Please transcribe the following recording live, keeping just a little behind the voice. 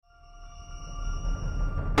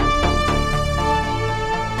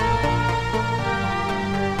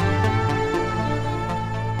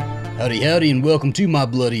Howdy, howdy, and welcome to My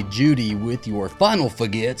Bloody Judy with your final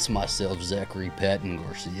forgets, myself, Zachary Patton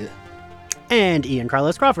Garcia. And Ian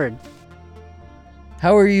Carlos Crawford.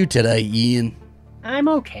 How are you today, Ian? I'm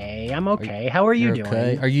okay. How are you doing?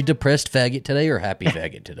 Okay. Are you depressed faggot today or happy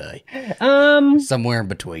faggot today? Somewhere in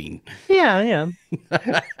between. Yeah.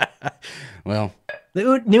 Well,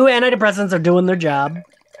 The new antidepressants are doing their job.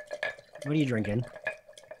 What are you drinking?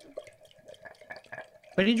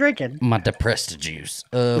 my depressed juice.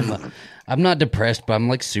 I'm not depressed, but I'm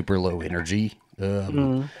like super low energy.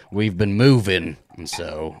 We've been moving, and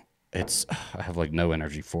so I have like no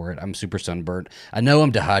energy for it. I'm super sunburned. I know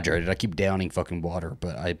I'm dehydrated. I keep downing fucking water,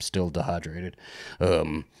 but I'm still dehydrated.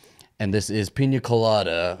 And this is pina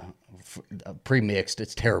colada pre-mixed.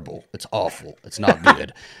 It's terrible. It's awful. It's not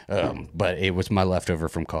good. But it was my leftover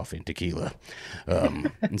from coffee and tequila.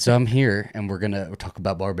 And so I'm here, and we're going to talk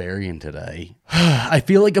about Barbarian today. I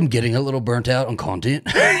feel like I'm getting a little burnt out on content.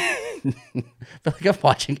 I feel like I'm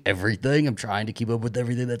watching everything. I'm trying to keep up with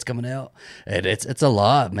everything that's coming out. And it's a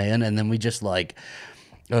lot, man. And then we just like...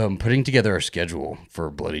 putting together our schedule for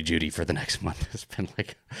Bloody Judy for the next month has been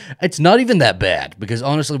like, it's not even that bad because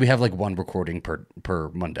honestly we have like one recording per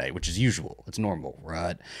Monday, which is usual. It's normal,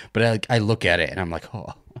 right? But I look at it and I'm like,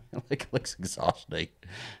 oh, like it looks exhausting.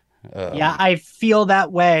 Yeah, I feel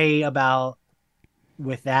that way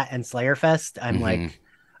with that and Slayer Fest. I'm like,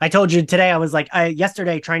 I told you today, I was like,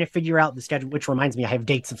 yesterday trying to figure out the schedule, which reminds me I have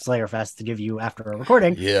dates of Slayer Fest to give you after a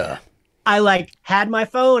recording. Yeah. I like had my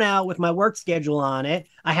phone out with my work schedule on it.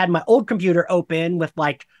 I had my old computer open with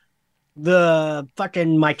like the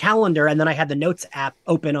fucking my calendar. And then I had the notes app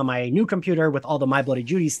open on my new computer with all the My Bloody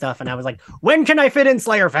Judy stuff. And I was like, when can I fit in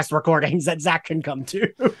Slayer Fest recordings that Zach can come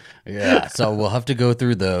to? Yeah. So we'll have to go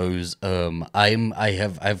through those.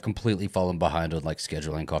 I've completely fallen behind on like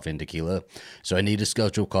scheduling coffee and tequila. So I need to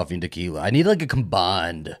schedule coffee and tequila. I need like a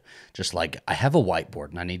combined, just like I have a whiteboard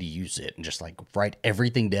and I need to use it and just like write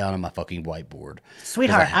everything down on my fucking whiteboard.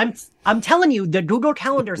 Sweetheart, I'm telling you, the Google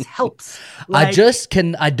Calendars helps. Like,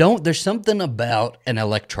 there's something about an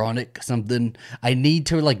electronic something. I need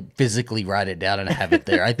to like physically write it down and have it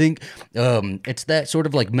there. I think it's that sort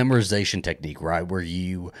of like memorization technique, right? Where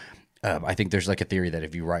you, I think there's like a theory that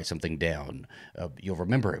if you write something down, you'll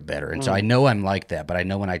remember it better. And so I know I'm like that, but I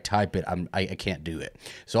know when I type it, I can't do it.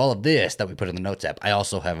 So all of this that we put in the notes app, I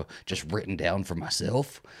also have just written down for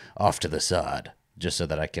myself off to the side. Just so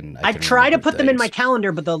that I can try to put them in my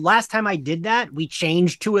calendar, but the last time I did that, we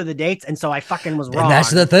changed 2 of the dates, and so I fucking was wrong. And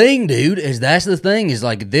that's the thing, dude. Is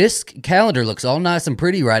like this calendar looks all nice and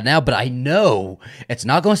pretty right now, but I know it's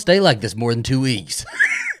not going to stay like this more than 2 weeks.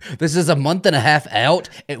 This is a month and a half out.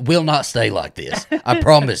 It will not stay like this. I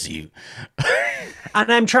promise you.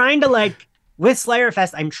 And I'm trying to like with Slayer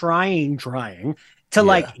Fest, I'm trying to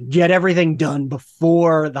like get everything done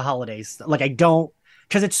before the holidays. Like I don't.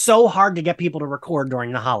 Because it's so hard to get people to record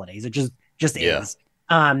during the holidays. It just is.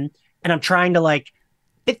 And I'm trying to like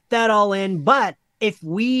fit that all in. But if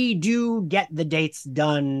we do get the dates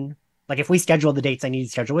done, like if we schedule the dates I need to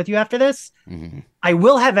schedule with you after this, I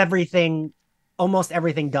will have almost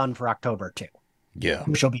everything done for October too. Yeah.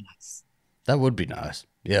 Which will be nice. That would be nice.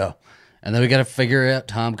 Yeah. And then we got to figure out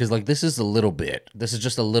time because like this is just a little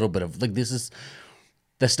bit of like this is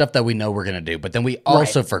the stuff that we know we're going to do. But then we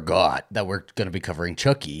also forgot that we're going to be covering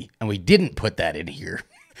Chucky, and we didn't put that in here.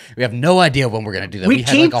 We have no idea when we're going to do that. We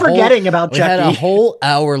keep forgetting about Chucky. We had a whole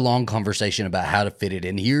hour-long conversation about how to fit it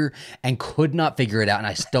in here and could not figure it out, and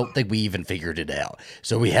I don't think we even figured it out.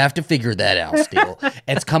 So we have to figure that out still.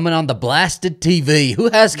 It's coming on the blasted TV.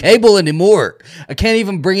 Who has cable anymore? I can't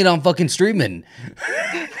even bring it on fucking streaming.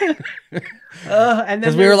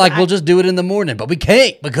 Because we were like, we'll just do it in the morning, but we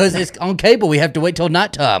can't because it's on cable. We have to wait till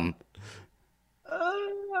nighttime.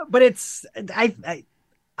 But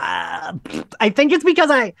I think it's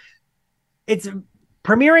because it's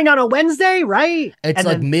premiering on a Wednesday, right?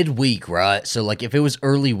 It's midweek, right? So like if it was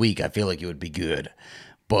early week, I feel like it would be good.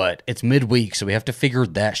 But it's midweek, so we have to figure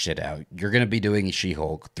that shit out. You're going to be doing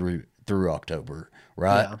She-Hulk through October,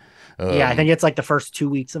 right? Yeah, I think it's like the first 2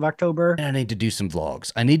 weeks of October. And I need to do some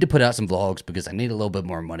vlogs. I need to put out some vlogs because I need a little bit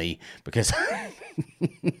more money because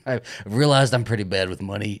I've realized I'm pretty bad with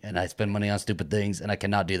money and I spend money on stupid things and I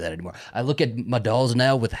cannot do that anymore. I look at my dolls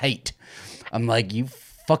now with hate. I'm like, you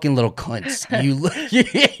fucking little cunts.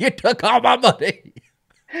 You took all my money.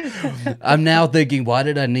 I'm now thinking, why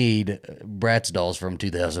did I need Bratz dolls from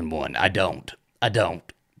 2001? I don't.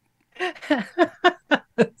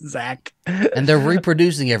 Zach. And they're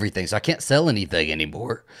reproducing everything, so I can't sell anything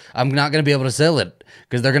anymore. I'm not going to be able to sell it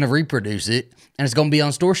because they're going to reproduce it, and it's going to be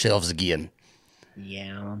on store shelves again.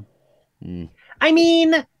 Yeah. I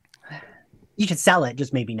mean, you could sell it,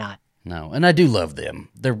 just maybe not No, and I do love them.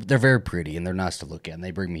 They're very pretty and they're nice to look at and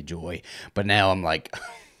they bring me joy. But now I'm like,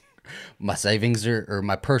 my savings are, or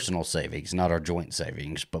my personal savings, not our joint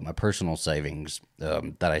savings, but my personal savings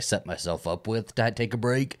that I set myself up with to take a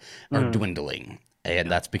break are dwindling.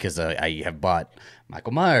 And that's because I have bought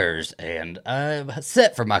Michael Myers and a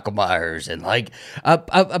set for Michael Myers and like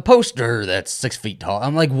a poster that's 6 feet tall.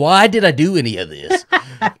 I'm like, why did I do any of this?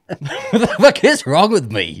 What the fuck is wrong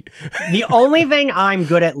with me? The only thing I'm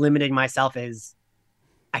good at limiting myself is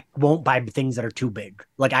I won't buy things that are too big.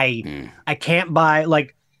 Like I can't buy,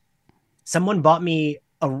 like, someone bought me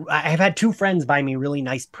I've had two friends buy me really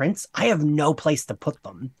nice prints. I have no place to put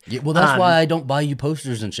them. Yeah, well, that's why I don't buy you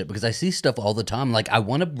posters and shit, because I see stuff all the time. Like, I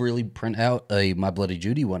want to really print out a My Bloody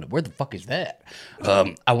Judy one. Where the fuck is that?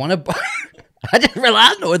 I want to. I just realized I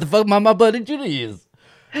don't know where the fuck my Bloody Judy is.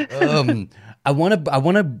 I want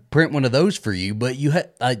to print one of those for you, but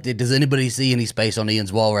does anybody see any space on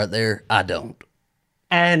Ian's wall right there? I don't.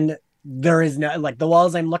 And there is no, like, the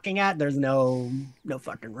walls I'm looking at, there's no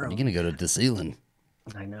fucking room. You're gonna go to the ceiling.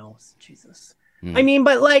 I know, Jesus. I mean,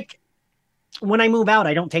 but like, when I move out,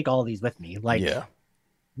 I don't take all of these with me. Like, yeah.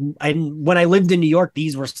 When I lived in New York,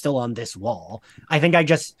 these were still on this wall. I think I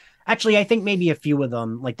think maybe a few of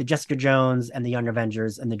them, like the Jessica Jones and the Young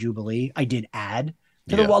Avengers and the Jubilee, I did add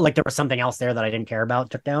to the wall. Like, there was something else there that I didn't care about,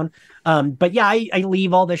 took down. But yeah, I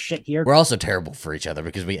leave all this shit here. We're also terrible for each other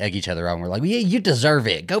because we egg each other on. We're like, yeah, you deserve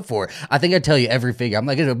it. Go for it. I think I tell you every figure. I'm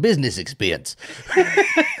like, it's a business expense.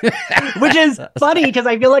 Which is funny because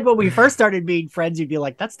I feel like when we first started being friends, you'd be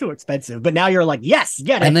like, that's too expensive. But now you're like, yes,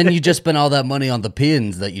 get it. And then you just spent all that money on the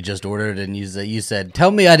pins that you just ordered. And you said, tell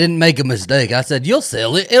me I didn't make a mistake. I said, you'll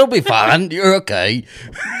sell it. It'll be fine. You're okay.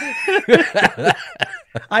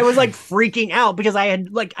 I was like freaking out because I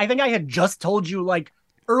think I had just told you like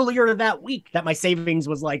earlier that week that my savings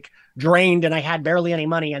was like drained and I had barely any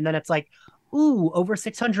money. And then it's like, ooh, over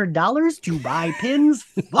 $600 to buy pins?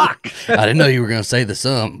 Fuck. I didn't know you were going to say the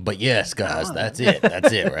sum, but yes, guys, that's it.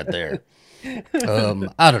 That's it right there.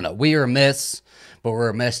 I don't know. We are a mess, but we're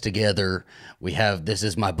a mess together. This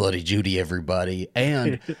is My Bloody Judy, everybody.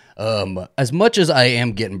 And as much as I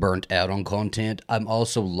am getting burnt out on content, I'm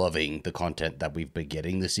also loving the content that we've been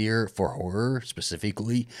getting this year for horror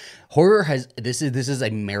specifically. This is a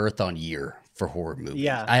marathon year for horror movies.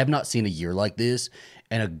 Yeah. I have not seen a year like this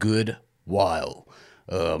in a good while.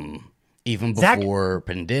 Even before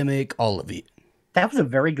pandemic, all of it. That was a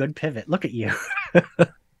very good pivot. Look at you.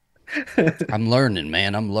 I'm learning,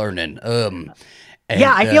 man. I'm learning.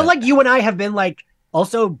 Yeah, I feel like you and I have been like,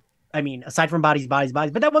 also, I mean, aside from Bodies,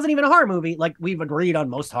 but that wasn't even a horror movie. Like, we've agreed on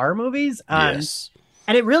most horror movies. Yes.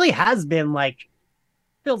 And it really has been like,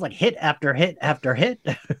 feels like hit after hit after hit.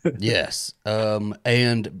 Yes.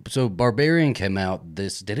 And so Barbarian came out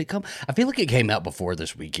did it come? I feel like it came out before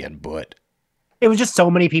this weekend, but it was just so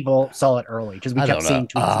many people saw it early because we kept seeing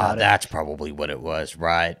tweets about it. That's probably what it was,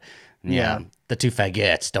 right? Yeah. The two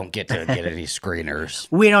faggots don't get to get any screeners.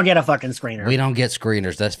 We don't get a fucking screener. We don't get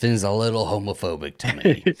screeners. That feels a little homophobic to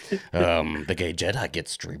me. The gay Jedi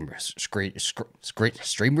gets screeners.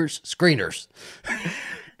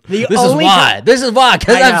 This is why,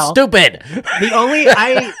 because I'm stupid.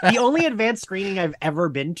 The only advanced screening I've ever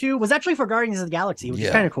been to was actually for Guardians of the Galaxy, which is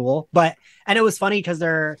kind of cool. And it was funny because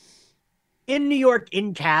they're in New York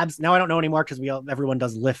in cabs. Now I don't know anymore because everyone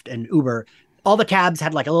does Lyft and Uber. All the cabs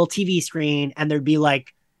had like a little TV screen, and there'd be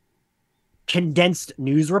like condensed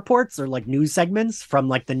news reports or like news segments from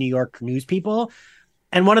like the New York news people.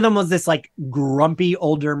 And one of them was this like grumpy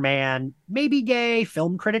older man, maybe gay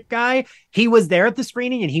film critic guy. He was there at the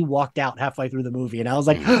screening and he walked out halfway through the movie. And I was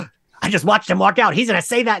like, I just watched him walk out. He's going to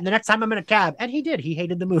say that the next time I'm in a cab. And he did. He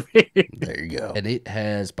hated the movie. There you go. And it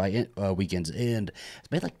has, by weekend's end, it's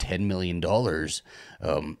made like $10 million.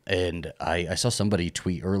 And I saw somebody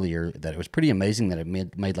tweet earlier that it was pretty amazing that it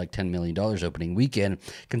made like $10 million opening weekend,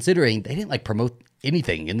 considering they didn't like promote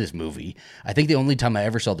anything in this movie. I think the only time I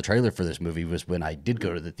ever saw the trailer for this movie was when I did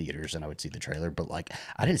go to the theaters and I would see the trailer. But like,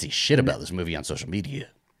 I didn't see shit about this movie on social media.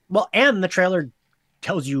 Well, and the trailer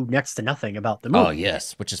tells you next to nothing about the movie. Oh,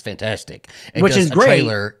 yes, which is fantastic. Which is great.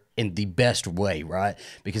 Trailer in the best way, right?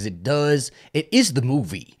 Because it is the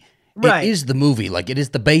movie. Right. It is the movie. Like, it is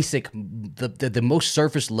the basic, the most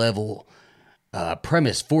surface level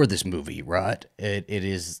premise for this movie, right? It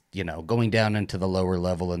is, going down into the lower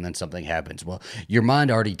level and then something happens. Well, your mind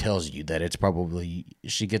already tells you that it's probably,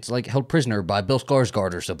 she gets like held prisoner by Bill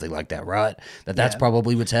Skarsgård or something like that, right? That's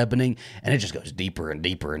probably what's happening. And it just goes deeper and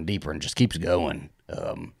deeper and deeper and just keeps going.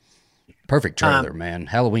 Perfect trailer, man.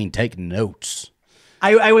 Halloween, take notes.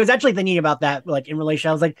 I was actually thinking about that, like in relation.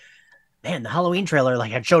 I was like, man, the Halloween trailer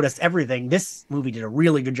like had showed us everything. This movie did a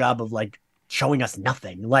really good job of like showing us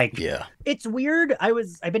nothing. Like Yeah. it's weird.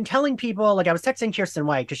 I've been telling people, like I was texting Kirsten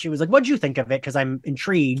White because she was like, "What'd you think of it?" Because I'm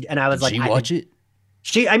intrigued, and I was Did like, she watch it?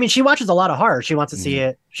 I mean, she watches a lot of horror. She wants to see Mm.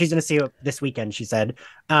 it. She's going to see it this weekend. She said,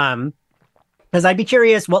 because I'd be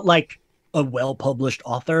curious what like a well published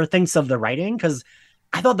author thinks of the writing because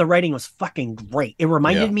I thought the writing was fucking great. It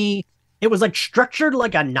reminded Yeah. me, it was like structured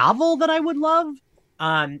like a novel that I would love.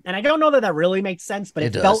 And I don't know that that really makes sense, but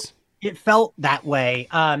It it felt that way.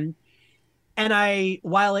 And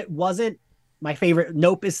while it wasn't my favorite,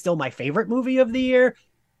 Nope is still my favorite movie of the year.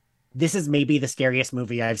 This is maybe the scariest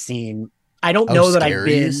movie I've seen. I don't Oh, know that I've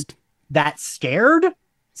been scariest? that scared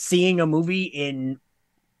seeing a movie in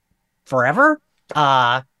forever.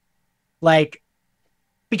 Like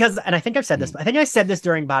because, and I think I've said this, I think I said this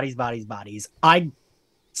during Bodies, Bodies, Bodies. I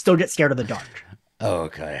still get scared of the dark. Oh,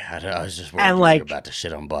 okay. I was just worried And you were like about to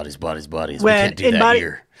shit on bodies, bodies, bodies. We when can't do that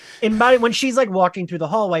here. when she's like walking through the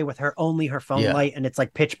hallway with her phone Yeah. light and it's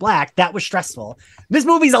like pitch black, that was stressful. This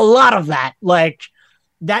movie's a lot of that. Like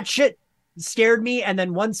that shit scared me. And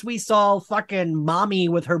then once we saw fucking mommy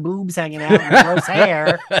with her boobs hanging out and gross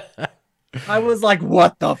hair, I was like,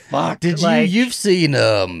 what the fuck? Did like, you've seen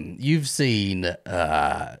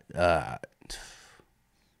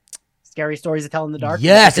Scary Stories to Tell in the Dark?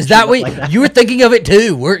 yes, is that what like you were thinking of it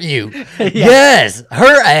too, weren't you? Yeah. Yes,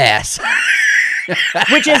 her ass.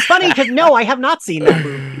 Which is funny because no, I have not seen that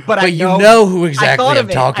movie, but I you know, know who exactly thought I'm of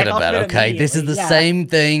it. talking I thought about. of it Okay, this is the immediately, yeah. same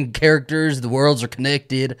thing. Characters, the worlds are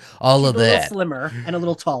connected. All of a little that. slimmer and a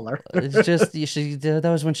little taller. It's just that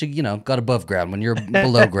was when she got above ground. When you're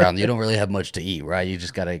below ground, you don't really have much to eat, right? You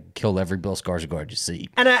just gotta kill every Bill Skarsgård you see.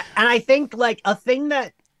 And I think like a thing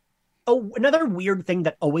that another weird thing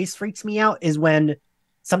that always freaks me out is when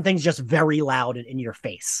something's just very loud and in your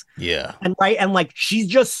face. Yeah, And like she's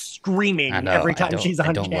just screaming I know. every time she's on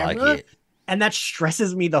I don't camera. like it. And that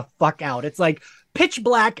stresses me the fuck out. It's like pitch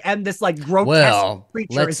black and this like grotesque Well,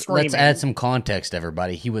 creature is screaming. let's add some context,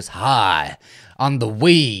 everybody. He was high on the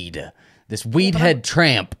weed. This weed head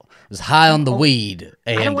tramp was high on the weed.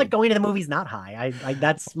 And I don't like going to the movies not high. I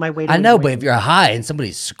that's my way to I know, avoid but if you're high and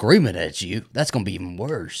somebody's screaming at you, that's gonna be even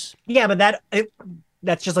worse. Yeah, but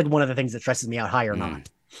that's just like one of the things that stresses me out, high or not.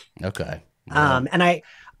 Okay. Well, And I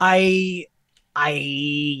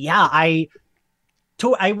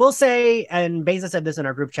will say, and Beza said this in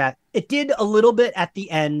our group chat, it did a little bit at the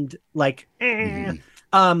end, like,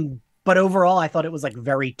 but overall, I thought it was like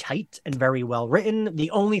very tight and very well written. The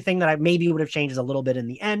only thing that I maybe would have changed is a little bit in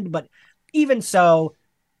the end, but even so,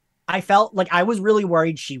 I felt like I was really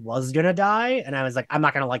worried she was gonna die, and I was like, I'm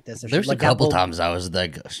not gonna like this. there's a couple times I was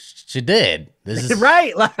like, she did. This is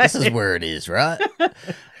right. Like, This is where it is, right?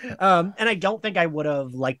 and I don't think I would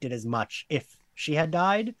have liked it as much if she had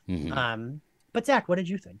died. But Zach, what did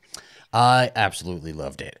you think? I absolutely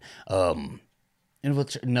loved it. And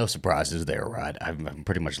which, no surprises there, right? I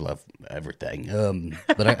pretty much love everything.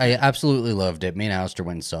 But I absolutely loved it. Me and Alistair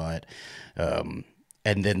went and saw it.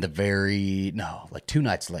 And then like 2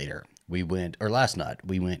 nights later, last night,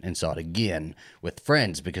 we went and saw it again with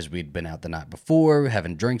friends because we'd been out the night before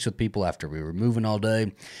having drinks with people after we were moving all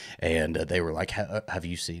day. And they were like, have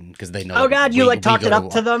you seen, because they know. Oh God, you like talked it up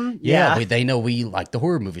to them? Yeah. They know we like the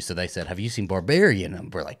horror movies. So they said, have you seen Barbarian?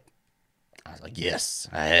 And I was like, yes,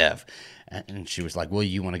 I have. And she was like, well,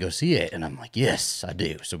 you want to go see it? And I'm like, yes, I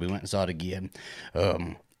do. So we went and saw it again.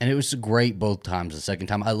 And it was great both times. The second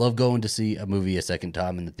time, I love going to see a movie a second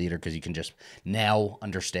time in the theater because you can just, now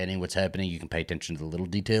understanding what's happening, you can pay attention to the little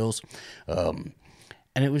details. And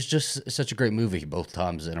it was just such a great movie both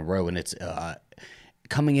times in a row. And it's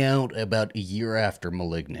coming out about a year after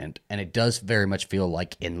Malignant. And it does very much feel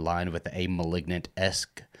like in line with a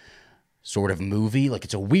Malignant-esque sort of movie. Like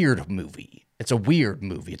it's a weird movie. It's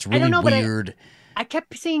really weird. I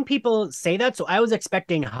kept seeing people say that, so I was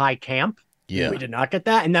expecting high camp. Yeah. We did not get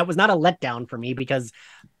that, and that was not a letdown for me because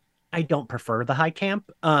I don't prefer the high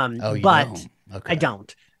camp. But don't? Okay. I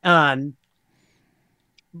don't.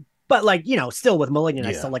 But like, still with Malignant,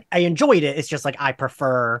 I still like, I enjoyed it. It's just like I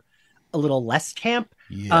prefer a little less camp.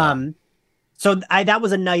 Yeah. So that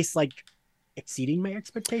was a nice like exceeding my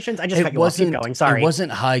expectations. I just keep going. Sorry. It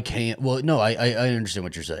wasn't high camp. Well, no, I understand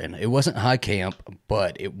what you're saying. It wasn't high camp,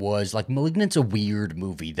 but it was like Malignant's a weird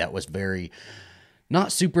movie that was very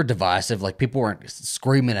not super divisive. Like people weren't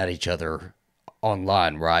screaming at each other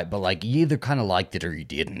online, right? But like you either kind of liked it or you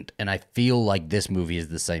didn't. And I feel like this movie is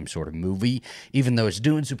the same sort of movie, even though it's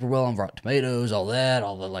doing super well on Rotten Tomatoes, all that,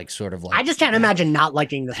 all the like sort of like I just can't imagine not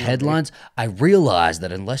liking this headlines. movie. I realize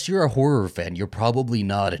that unless you're a horror fan, you're probably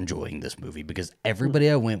not enjoying this movie because everybody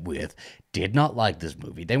I went with did not like this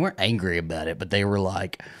movie. They weren't angry about it, but they were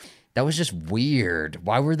like, that was just weird.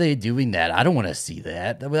 Why were they doing that? I don't want to see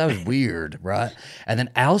that. That was weird, right? And then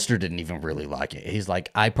Alistair didn't even really like it. He's like,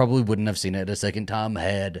 I probably wouldn't have seen it a second time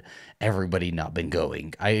had everybody not been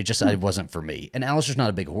going. It wasn't for me. And Alistair's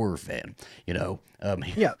not a big horror fan, you know?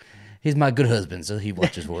 Yeah. He's my good husband, so he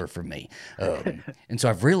watches horror for me. And so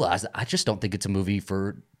I've realized that I just don't think it's a movie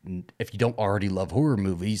for, if you don't already love horror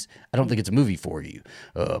movies, I don't think it's a movie for you.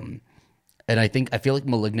 And I feel like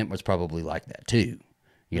Malignant was probably like that too.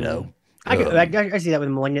 You know, I see that with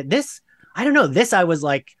Malignant. I don't know. I was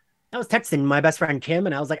texting my best friend Kim,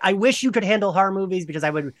 and I was like, I wish you could handle horror movies because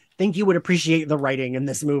I would think you would appreciate the writing in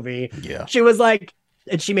this movie. Yeah. She was like,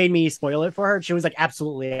 and she made me spoil it for her. She was like,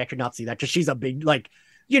 absolutely, I could not see that because she's a big, like,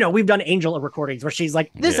 you know, we've done Angel recordings where she's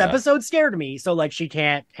like, this episode scared me. So like, she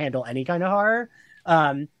can't handle any kind of horror.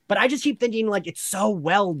 But I just keep thinking like, it's so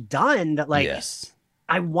well done that like,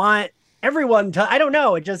 I want everyone to, I don't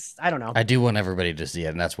know. I don't know. I do want everybody to see it,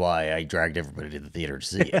 and that's why I dragged everybody to the theater to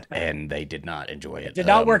see it, and they did not enjoy it. It did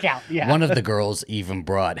not work out. Yeah. One of the girls even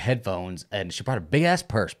brought headphones, and she brought a big-ass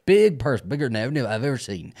purse, bigger than I've ever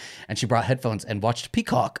seen, and she brought headphones and watched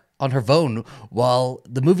Peacock on her phone while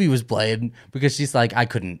the movie was playing because she's like, I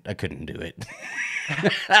couldn't do it.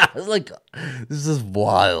 I was like, this is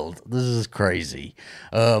wild. This is crazy.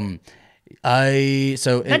 You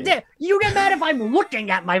get mad if I'm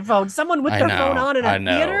looking at my phone. Someone with their phone on in a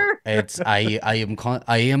theater. I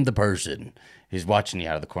am the person who's watching you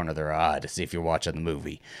out of the corner of their eye to see if you're watching the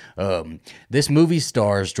movie. This movie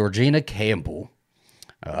stars Georgina Campbell,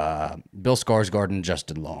 Bill Skarsgård, and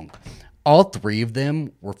Justin Long. All three of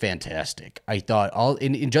them were fantastic. I thought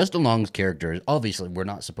in Justin Long's character, obviously we're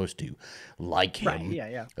not supposed to like him. Right,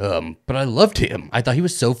 yeah. But I loved him. I thought he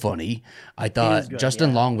was so funny. I thought good,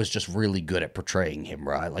 Justin Long was just really good at portraying him,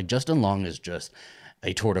 right? Like Justin Long is just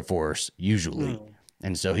a tour de force usually.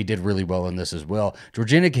 And so he did really well in this as well.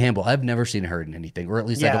 Georgina Campbell, I've never seen her in anything, or at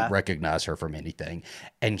least I don't recognize her from anything.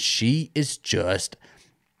 And she is just,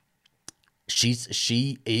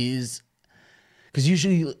 she is, because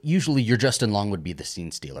usually your Justin Long would be the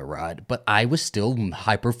scene stealer, right? But I was still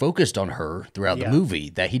hyper focused on her throughout the movie.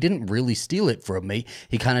 That he didn't really steal it from me.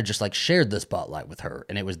 He kind of just like shared the spotlight with her,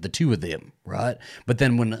 and it was the two of them, right? But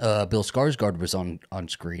then when Bill Skarsgård was on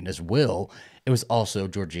screen as well, it was also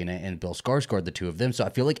Georgina and Bill Skarsgård, the two of them. So I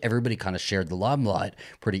feel like everybody kind of shared the limelight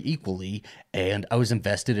pretty equally, and I was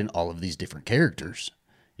invested in all of these different characters.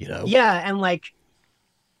 You know? Yeah, and like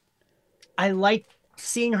I like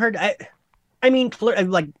seeing her. I mean,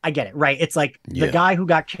 like, I get it, right? It's like the guy who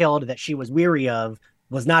got killed that she was weary of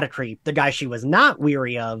was not a creep. The guy she was not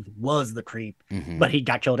weary of was the creep, but he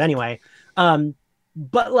got killed anyway.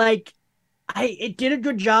 But like, it did a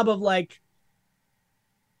good job of like,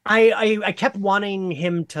 I kept wanting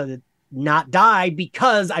him to not die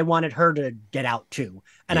because I wanted her to get out too.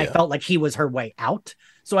 And I felt like he was her way out.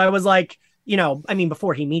 So I was like, you know, I mean,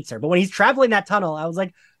 before he meets her, but when he's traveling that tunnel, I was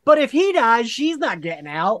like, but if he dies, she's not getting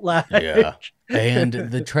out. Like, and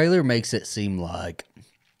the trailer makes it seem like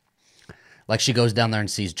she goes down there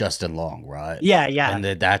and sees Justin Long, right? Yeah. And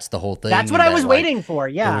that's the whole thing. That's what I was waiting for.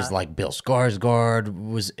 Yeah. It was like Bill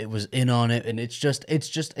Skarsgård was in on it, and it sets,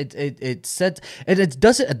 and it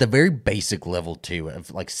does it at the very basic level too,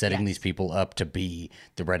 of like setting these people up to be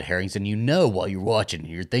the red herrings, and you know while you're watching,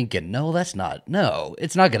 you're thinking, no, it's not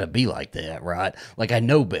gonna be like that, right? Like I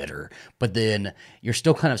know better, but then you're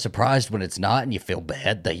still kind of surprised when it's not, and you feel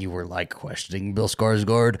bad that you were like questioning Bill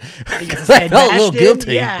Skarsgård because I felt a little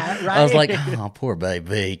guilty. Yeah, right. I was like, oh, poor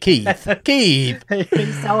baby. Keith.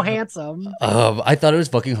 He's so handsome. I thought it was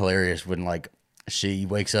fucking hilarious when, like, she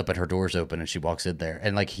wakes up and her door's open and she walks in there.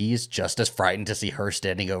 And, like, he's just as frightened to see her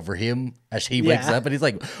standing over him as he wakes up. And he's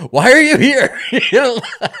like, why are you here? You know?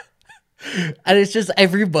 And it's just,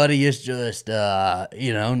 everybody is just,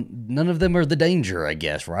 you know, none of them are the danger, I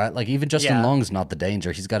guess, right? Like, even Justin Long's not the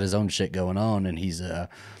danger. He's got his own shit going on, and he's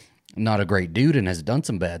not a great dude and has done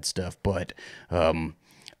some bad stuff. But,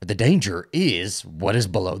 the danger is what is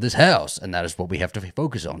below this house, and that is what we have to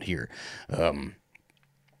focus on here.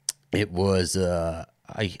 It was I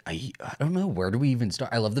don't know, where do we even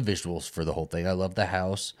start? I love the visuals for the whole thing. I love the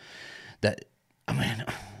house.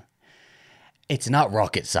 It's not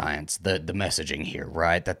rocket science, the messaging here,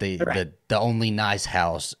 right? That the only nice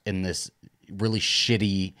house in this really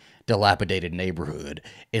shitty dilapidated neighborhood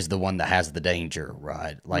is the one that has the danger,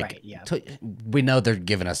 right? Like, Right, yeah. We know they're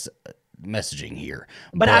giving us messaging here,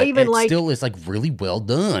 But I even it like, still is like really well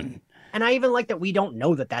done. and I even like that we don't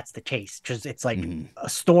know that that's the case because it's like Mhm. a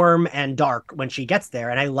storm and dark when she gets there,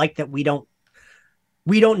 and I like that we don't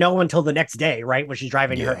know until the next day, right? When she's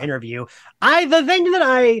driving to her Yeah. interview. The thing that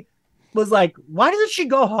I was like, why doesn't she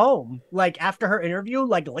go home? Like after her interview,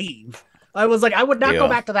 like leave. I was like, I would not go Yeah.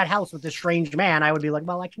 back to that house with this strange man. I would be like,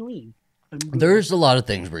 well, I can leave. There's a lot of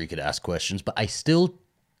things where you could ask questions, but I still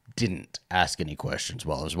didn't ask any questions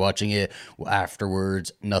while I was watching it.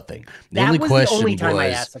 Afterwards, nothing. The That only was question the only time I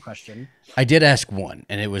was asked the question. I did ask one,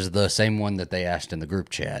 and it was the same one that they asked in the group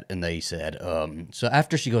chat, and they said, so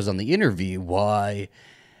after she goes on the interview, why,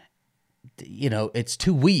 it's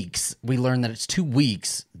 2 weeks. We learned that it's 2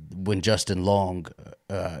 weeks when Justin Long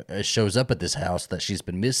shows up at this house that she's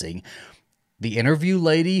been missing. The interview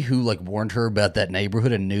lady who like warned her about that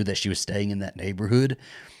neighborhood and knew that she was staying in that neighborhood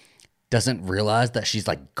doesn't realize that she's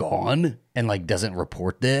like gone and like doesn't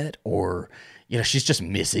report that, or she's just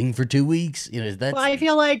missing for 2 weeks. That's Well, I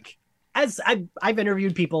feel like as I've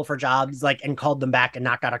interviewed people for jobs like and called them back and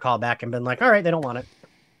not got a call back and been like, all right, they don't want it.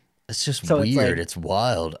 it's just So it's weird. like- It's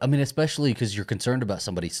wild. I mean, especially because you're concerned about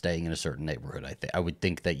somebody staying in a certain neighborhood. I would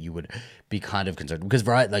think that you would be kind of concerned because,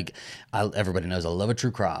 right? Like, everybody knows I love a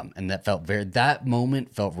true crime, and that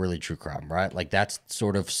moment felt really true crime, right? Like that's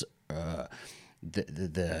sort of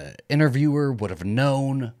the interviewer would have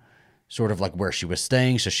known sort of like where she was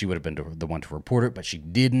staying, so she would have been the one to report it, but she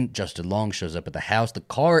didn't. Justin Long shows up at the house. The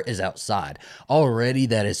car is outside. Already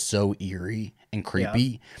that is so eerie and creepy.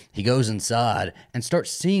 Yeah. He goes inside and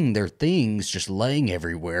starts seeing their things just laying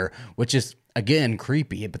everywhere, which is, again,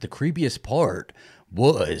 creepy. But the creepiest part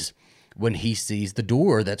was when he sees the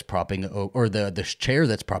door that's propping, or the chair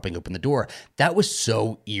that's propping open the door. That was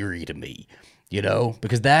so eerie to me.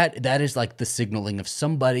 Because that is like the signaling of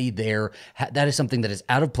somebody there. That is something that is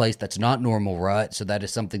out of place. That's not normal, right? So that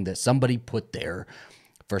is something that somebody put there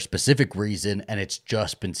for a specific reason, and it's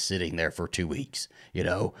just been sitting there for 2 weeks.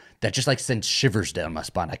 That just like sends shivers down my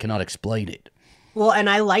spine. I cannot explain it. Well, and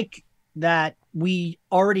I like that we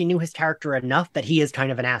already knew his character enough that he is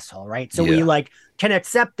kind of an asshole, right? So we like can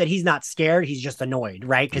accept that he's not scared. He's just annoyed,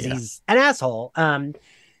 right? Because he's an asshole.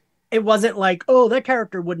 It wasn't like, oh, that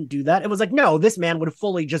character wouldn't do that. It was like, no, this man would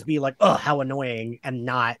fully just be like, oh, how annoying, and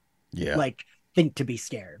not like think to be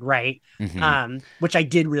scared, right? Mm-hmm. Which I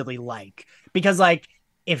did really like, because like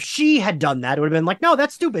if she had done that, it would have been like, no,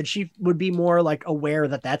 that's stupid. She would be more like aware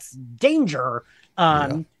that that's danger.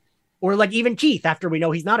 Or like even Keith, after we know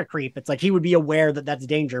he's not a creep, it's like he would be aware that that's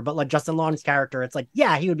danger. But like Justin Long's character, it's like,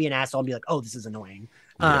 yeah, he would be an asshole and be like, oh, this is annoying.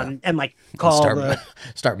 And like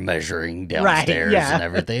start measuring downstairs and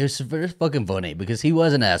everything. It was fucking funny because he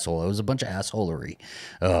was an asshole. It was a bunch of assholery,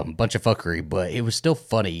 bunch of fuckery, but it was still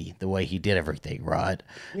funny the way he did everything, right?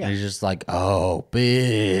 Yeah. And he's just like, oh,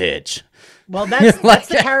 bitch. Well, that's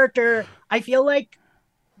the character. I feel like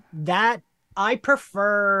that I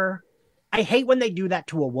prefer. I hate when they do that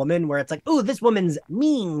to a woman where it's like, oh, this woman's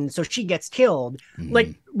mean, so she gets killed. Mm.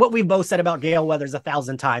 Like what we've both said about Gale Weathers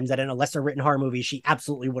 1,000 times, that in a lesser written horror movie, she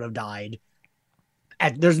absolutely would have died.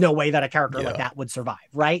 And there's no way that a character like that would survive,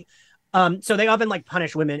 right? So they often like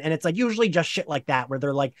punish women, and it's like usually just shit like that where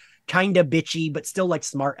they're like kind of bitchy, but still like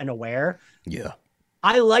smart and aware. Yeah.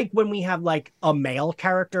 I like when we have like a male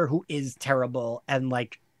character who is terrible and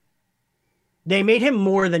like they made him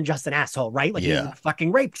more than just an asshole, right? Like he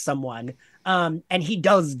fucking raped someone. And he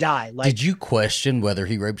does die. Like, did you question whether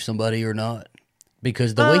he raped somebody or not?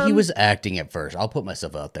 Because the way he was acting at first, I'll put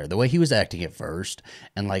myself out there. The way he was acting at first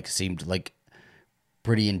and like seemed like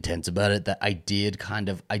pretty intense about it, that I did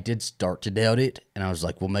start to doubt it. And I was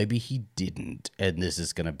like, well, maybe he didn't. And this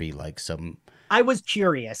is going to be like some... I was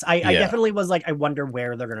curious. I definitely was like, I wonder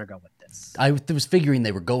where they're going to go with this. I was figuring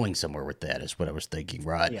they were going somewhere with that, is what I was thinking,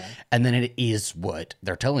 right? Yeah. And then it is what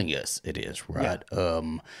they're telling us it is, right? Yeah.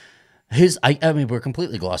 I mean, we're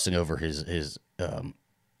completely glossing over his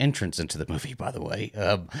entrance into the movie, by the way.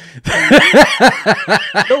 The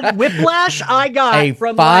whiplash I got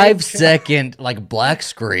from 5-second like black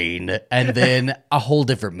screen and then a whole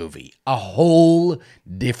different movie.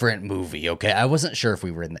 Okay, I wasn't sure if we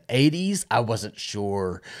were in the 80s. I wasn't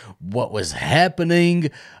sure what was happening.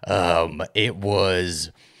 It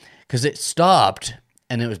was because it stopped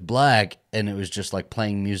and it was black and it was just like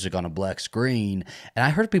playing music on a black screen, and I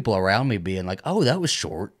heard people around me being like, oh, that was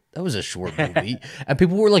short. That was a short movie. And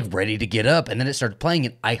people were like ready to get up. And then it started playing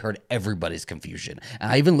and I heard everybody's confusion.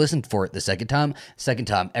 And I even listened for it the second time. Second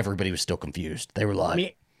time, everybody was still confused. They were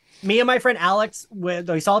like... Me and my friend Alex,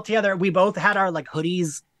 we saw it together. We both had our like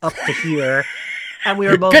hoodies up to here. And we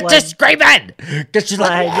were both Get like, to screaming! Because she's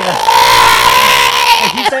like,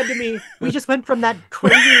 and he said to me, we just went from that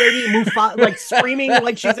crazy lady like screaming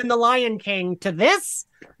like she's in the Lion King to this.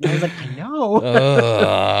 And I was like, I know.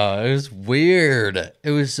 It was weird.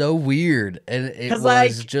 It was so weird. And it was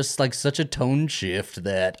like, just like such a tone shift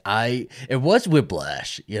that it was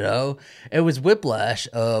whiplash, you know? It was whiplash.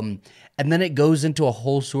 And then it goes into a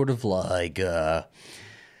whole sort of like, I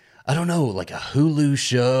don't know, like a Hulu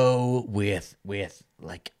show with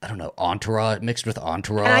like, I don't know, Entourage mixed with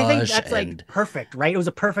Entourage. And I think that's like perfect, right? It was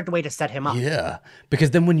a perfect way to set him up. Yeah. Because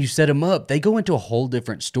then when you set him up, they go into a whole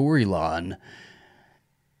different storyline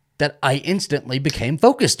that I instantly became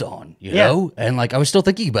focused on, you know? And like I was still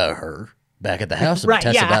thinking about her back at the house, right,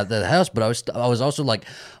 about the house, but I was also like,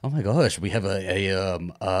 oh my gosh, we have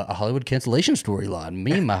a Hollywood cancellation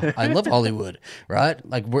storyline. I love Hollywood, right?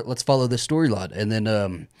 Like let's follow this storyline. And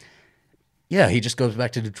then yeah, he just goes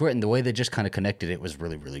back to Detroit, and the way they just kind of connected it was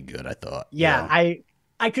really, really good, I thought. Yeah, you know?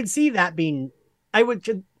 I could see that being.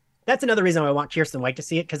 That's another reason I want Kirsten White to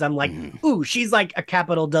see it, because I'm like, ooh, she's like a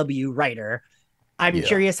capital W writer. I'm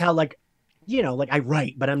curious how, like, you know, like I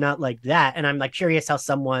write, but I'm not like that, and I'm like curious how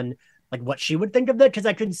someone like what she would think of that, because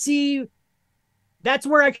I could see. That's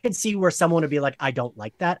where I could see where someone would be like, I don't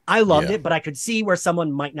like that. I loved it, but I could see where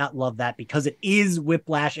someone might not love that because it is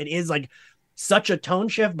whiplash. It is like such a tone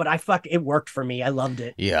shift, but it worked for me. I loved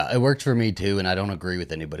it. Yeah, it worked for me too, and I don't agree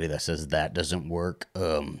with anybody that says that doesn't work.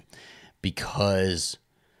 Because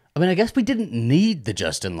I mean, I guess we didn't need the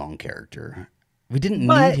Justin Long character. We didn't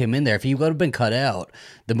need him in there. If he would have been cut out,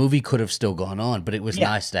 the movie could have still gone on, but it was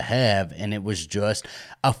nice to have, and it was just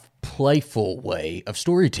a playful way of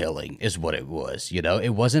storytelling is what it was. You know, it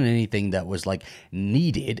wasn't anything that was like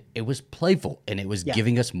needed. It was playful, and it was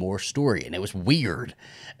giving us more story, and it was weird.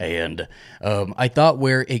 And I thought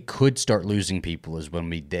where it could start losing people is when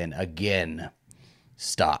we then again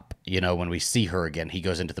stop. You know, when we see her again, he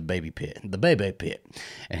goes into the baby pit,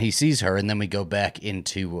 and he sees her, and then we go back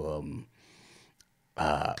into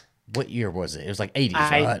what year was it? It was like 80s,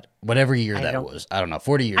 right? Whatever year that was. I don't know,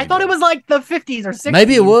 40 years I thought it was like the 50s or 60s.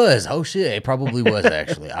 Maybe it was. Oh, shit. It probably was,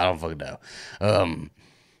 actually. I don't fucking know.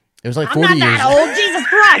 It was like 40 years. I'm not that old. Jesus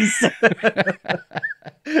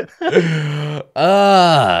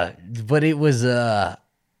Christ. But it was,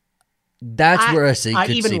 that's where I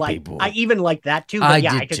could see people. I even like that, too. But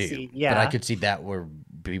I could too. See. Yeah. But I could see that where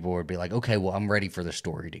people would be like, okay, well, I'm ready for the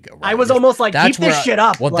story to go. Right? I was almost like, keep this shit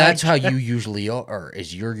up. Well, that's how you usually are,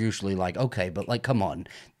 is you're usually like, okay, but like, come on.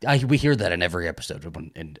 We hear that in every episode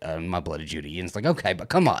in My Bloody Judy, and it's like, okay, but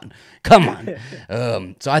come on.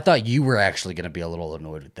 So I thought you were actually going to be a little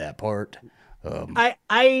annoyed with that part. I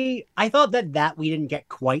thought that we didn't get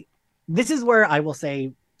quite. This is where I will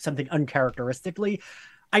say something uncharacteristically.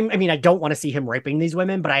 I mean, I don't want to see him raping these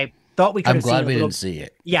women, but I thought we could have seen it. I'm glad we didn't see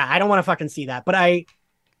it. Yeah, I don't want to fucking see that. But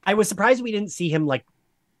I was surprised we didn't see him like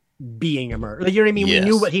being a murderer. Like, you know what I mean? Yes. We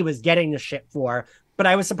knew what he was getting the shit for, but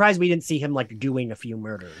I was surprised we didn't see him like doing a few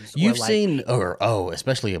murders. You've seen,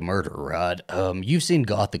 especially a murder, Rod. You've seen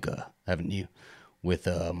Gothica, haven't you? With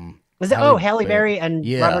was it Halle Berry and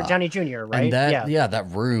Robert Downey Jr. Right? And that that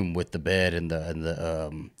room with the bed and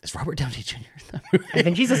the is Robert Downey Jr. in that movie? I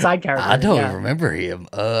think he's a side character. I don't remember him.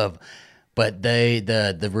 But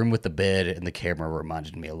the room with the bed and the camera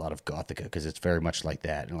reminded me a lot of Gothica, because it's very much like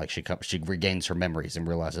that, and like she regains her memories and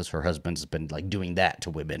realizes her husband's been like doing that to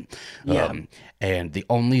women. And the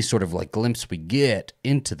only sort of like glimpse we get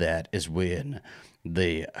into that is when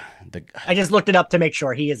the I just looked it up to make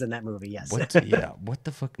sure he is in that movie. Yes. What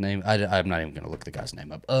the fuck name? I'm not even gonna look the guy's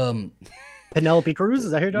name up. Penelope Cruz,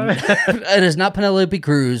 is that who you're talking about? It is not Penelope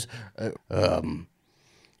Cruz.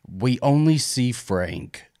 We only see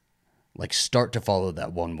Frank like start to follow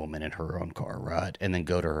that one woman in her own car, right? And then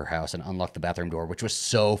go to her house and unlock the bathroom door, which was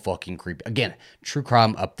so fucking creepy. Again, true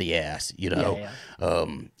crime up the ass, you know?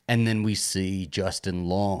 Yeah. And then we see Justin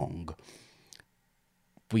Long.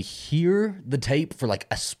 We hear the tape for like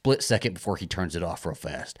a split second before he turns it off real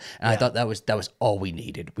fast. And I thought that was all we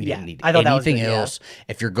needed. We didn't need anything else.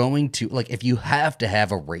 If you're going to, like, if you have to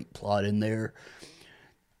have a rape plot in there,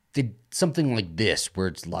 did something like this where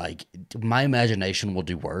it's like my imagination will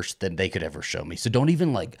do worse than they could ever show me. So don't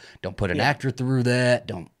put an actor through that.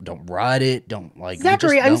 Don't write it. Don't like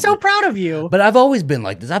Zachary. I'm so proud of you. But I've always been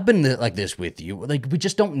like this. I've been like this with you. Like, we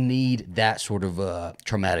just don't need that sort of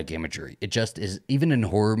traumatic imagery. It just is. Even in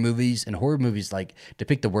horror movies, like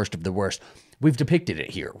depict the worst of the worst. We've depicted it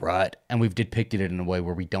here, right? And we've depicted it in a way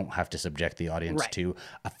where we don't have to subject the audience to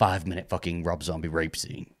a 5-minute fucking Rob Zombie rape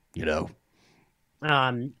scene. You know.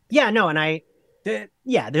 And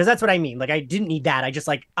that's what I mean. Like, I didn't need that. I just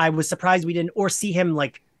like, I was surprised we didn't, or see him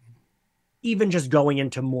like even just going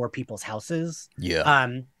into more people's houses. Yeah.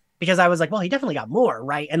 Because I was like, well, he definitely got more,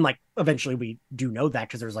 right? And like eventually we do know that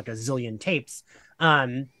because there's like a zillion tapes.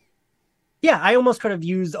 Yeah, I almost could have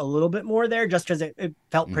used a little bit more there just because it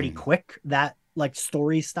felt pretty quick. That like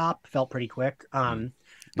story stop felt pretty quick.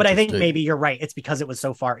 But I think maybe you're right. It's because it was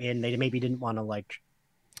so far in, they maybe didn't want to like.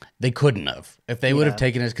 They couldn't have if they would have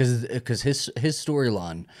taken it because his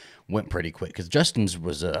storyline went pretty quick because Justin's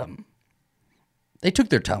was they took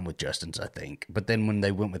their time with Justin's, I think, but then when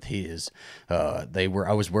they went with his, I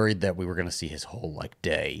was worried that we were going to see his whole like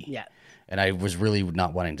day. Yeah. And I was really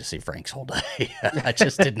not wanting to see Frank's whole day. I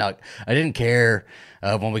just did not. I didn't care.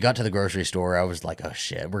 When we got to the grocery store, I was like, "Oh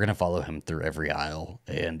shit, we're gonna follow him through every aisle,"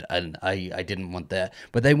 and I didn't want that.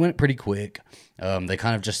 But they went pretty quick. They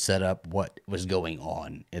kind of just set up what was going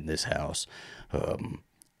on in this house,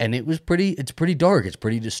 and it was pretty. It's pretty dark. It's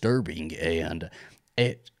pretty disturbing, and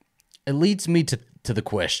it leads me to the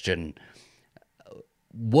question: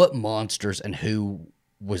 what monsters and who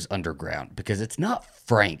was underground? Because it's not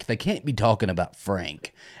Frank. They can't be talking about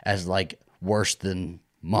Frank as like worse than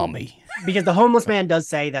Mommy. Because the homeless man does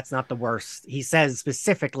say that's not the worst. He says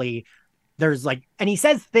specifically there's like, and he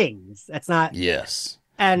says things. That's not. Yes.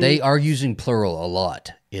 And they are using plural a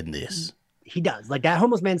lot in this. He does. Like that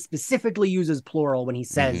homeless man specifically uses plural when he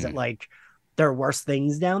says that like there are worse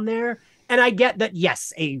things down there. And I get that,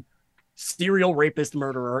 yes, a serial rapist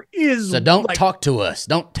murderer is. So don't talk to us.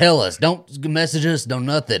 Don't tell us. Don't message us. Don't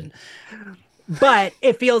nothing. But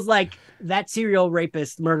it feels like that serial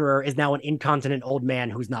rapist murderer is now an incontinent old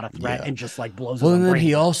man who's not a threat and just like blows. Well, and then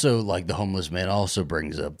he also, like the homeless man, also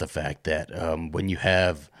brings up the fact that when you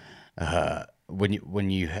have when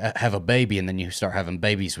you have a baby and then you start having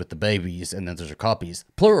babies with the babies and then there's copies,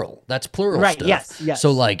 plural. That's plural right, stuff. Yes.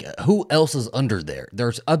 So like who else is under there?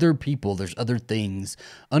 There's other people, there's other things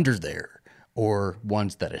under there or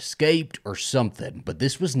ones that escaped or something. But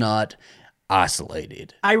this was not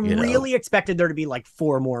isolated. I really expected there to be like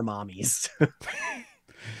 4 more mommies.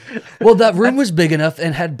 Well, that room was big enough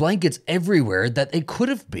and had blankets everywhere that it could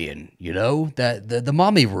have been, that the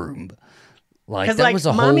mommy room. Like that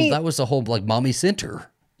was a whole like mommy center.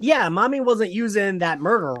 Yeah, mommy wasn't using that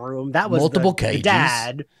murder room. That was multiple cages. The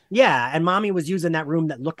dad. Yeah, and mommy was using that room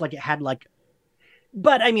that looked like it had like.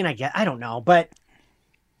 But I mean, I don't know, but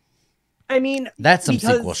I mean that's some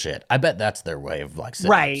sequel shit. I bet that's their way of like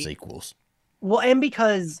setting up sequels. Well, and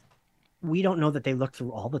because we don't know that they looked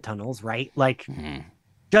through all the tunnels, right? Like.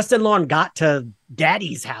 Justin Long got to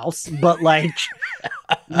Daddy's house, but like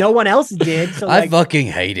no one else did. So I fucking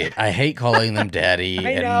hate it. I hate calling them Daddy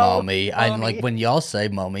and Mommy. I Mommy. like when y'all say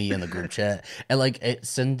Mommy in the group chat, and like it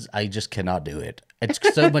sends. I just cannot do it. It's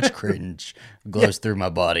so much cringe goes through my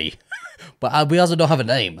body. But we also don't have a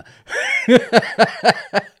name.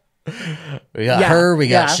 We got her, we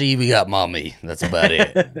got she, we got Mommy. That's about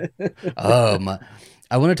it.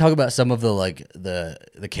 I want to talk about some of the like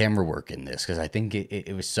the camera work in this because I think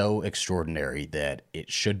it was so extraordinary that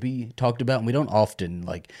it should be talked about, and we don't often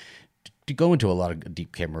like to go into a lot of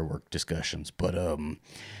deep camera work discussions. But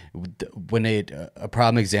when a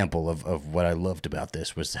prime example of what I loved about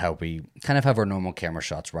this was how we kind of have our normal camera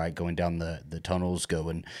shots, right, going down the tunnels,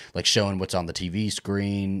 going like showing what's on the TV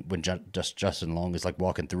screen when Justin Long is like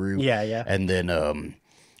walking through, and then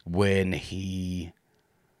when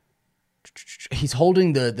he's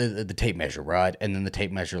holding the tape measure, right? And then the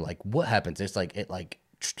tape measure, like, what happens? It's like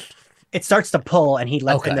it starts to pull, and he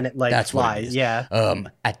lets, and then it like flies. Yeah.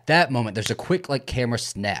 At that moment, there's a quick like camera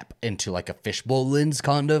snap into like a fishbowl lens,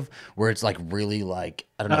 kind of, where it's like really like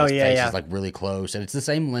I don't know, his face is like really close, and it's the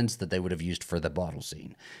same lens that they would have used for the bottle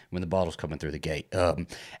scene when the bottle's coming through the gate.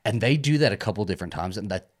 And they do that a couple different times, and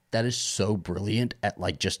that is so brilliant at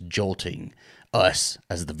like just jolting us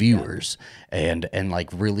as the viewers, and like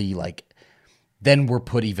really like. Then we're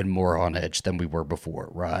put even more on edge than we were before,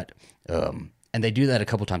 right? And they do that a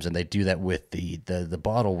couple times, and they do that with the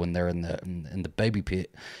bottle when they're in the baby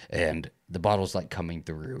pit, and the bottle's like coming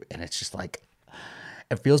through, and it's just like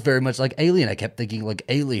it feels very much like Alien. I kept thinking like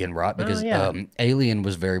Alien, right? Because Alien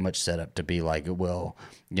was very much set up to be like, well,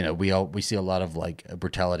 we see a lot of like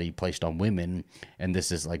brutality placed on women, and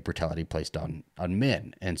this is like brutality placed on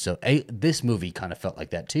men, and so this movie kind of felt like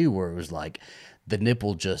that too, where it was like the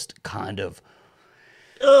nipple just kind of.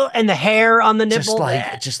 And the hair on the nipple.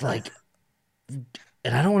 Just like,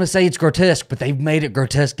 and I don't want to say it's grotesque, but they've made it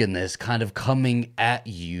grotesque in this kind of coming at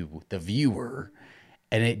you, the viewer,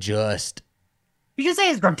 and it just. You just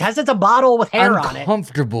say it's grotesque. It's a bottle with hair on it.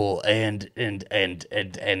 Uncomfortable and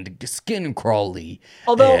skin crawly.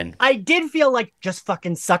 Although I did feel like just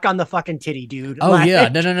fucking suck on the fucking titty, dude. Oh yeah,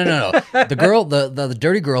 no. The girl, the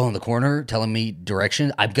dirty girl in the corner telling me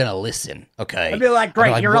direction. I'm gonna listen. Okay. I'd be like,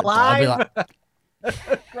 great, you're alive.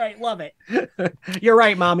 Right, love it. You're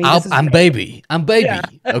right, mommy. I'm baby. Yeah.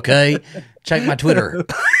 Okay, check my Twitter.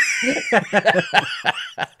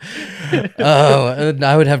 Oh,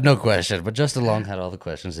 I would have no question, but Justin Long had all the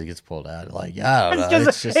questions. He gets pulled out. Like, I don't know.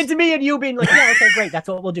 It's me and you being like, yeah, okay, great. That's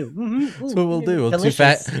what we'll do. Mm-hmm. That's what we'll do. Two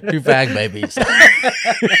fag babies.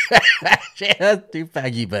 Yeah, two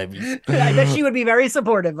faggy babies. I bet she would be very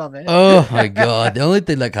supportive of it. Oh my god! The only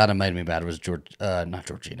thing that kind of made me mad was not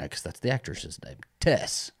Georgina, because that's the actress's name,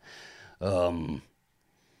 Tess.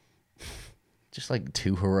 Just like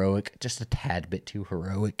too heroic, just a tad bit too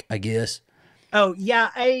heroic, I guess. Oh yeah,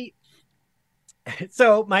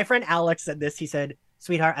 So my friend Alex said this. He said,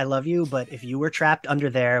 "Sweetheart, I love you, but if you were trapped under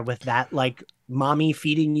there with that like mommy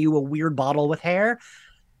feeding you a weird bottle with hair,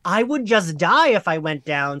 I would just die if I went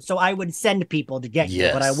down. So I would send people to get you,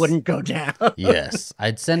 but I wouldn't go down." Yes,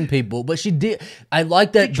 I'd send people, but she did. I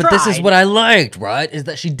like that, but this is what I liked, right? Is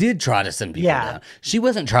that she did try to send people down. She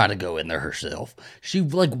wasn't trying to go in there herself. She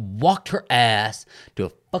like walked her ass to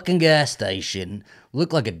a fucking gas station,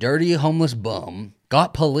 looked like a dirty homeless bum,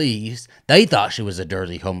 got police. They thought she was a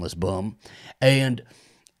dirty homeless bum, and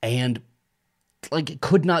like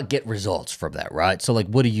could not get results from that, right? So like,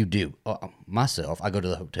 what do? Myself, I go to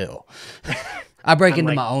the hotel. I break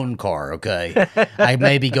into my own car, okay? I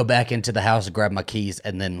maybe go back into the house and grab my keys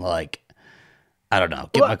and then like, I don't know,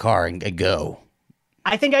 get my car and go.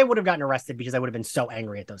 I think I would have gotten arrested because I would have been so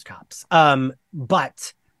angry at those cops.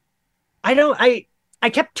 But I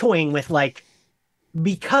kept toying with like,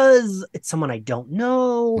 because it's someone I don't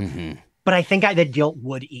know. Mm-hmm. But I think the guilt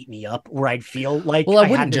would eat me up, where I'd feel like I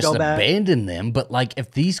wouldn't just abandon them. But like,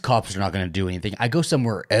 if these cops are not going to do anything, I go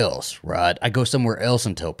somewhere else, right? I go somewhere else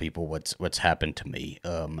and tell people what's happened to me.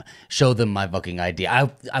 Show them my fucking ID.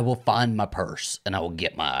 I will find my purse and I will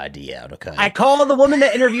get my ID out. Okay. I call the woman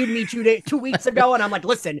that interviewed me 2 weeks ago, and I'm like,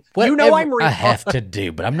 listen, whatever I'm real. I have to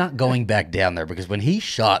do, but I'm not going back down there because when he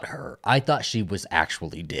shot her, I thought she was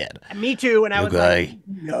actually dead. Me too, and I was like,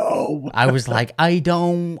 no. I was like, I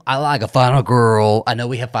like a final girl. I know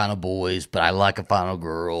we have final boys, but I like a final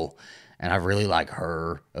girl, and I really like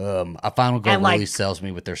her. A final girl really sells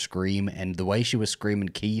me with their scream, and the way she was screaming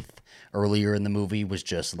Keith earlier in the movie was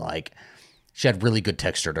just like, she had really good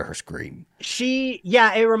texture to her scream.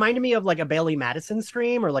 It reminded me of like a Bailey Madison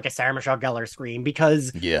scream or like a Sarah Michelle Gellar scream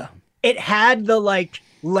because it had the like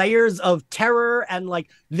layers of terror and like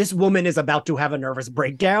this woman is about to have a nervous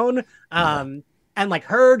breakdown. And like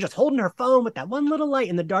her just holding her phone with that one little light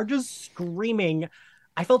in the dark, just screaming.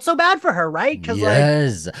 I felt so bad for her, right?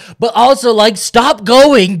 Yes. But also like, stop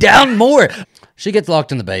going down more. She gets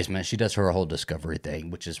locked in the basement. She does her whole discovery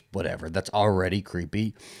thing, which is whatever. That's already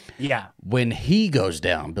creepy. Yeah. When he goes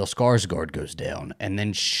down, Bill Skarsgård goes down, and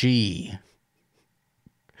then she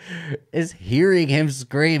is hearing him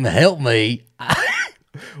scream, "Help me."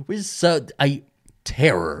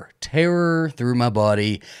 Terror through my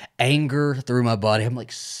body, anger through my body. I'm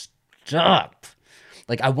like, stop.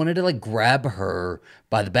 Like, I wanted to like grab her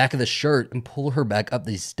by the back of the shirt and pull her back up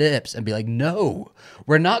these steps and be like, no,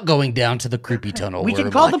 we're not going down to the creepy tunnel. We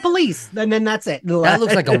can call the police, and then that's it. That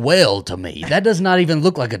looks like a well to me. That does not even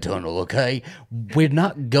look like a tunnel, okay? We're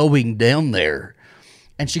not going down there.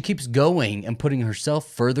 And she keeps going and putting herself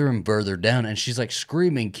further and further down, and she's like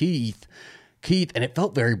screaming, Keith, and it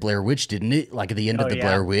felt very Blair Witch, didn't it? Like at the end of the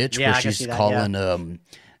Blair Witch, where she's calling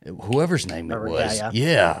whoever's name it was.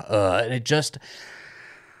 And it just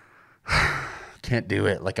can't do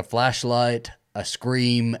it. Like a flashlight, a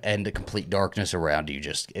scream, and a complete darkness around you.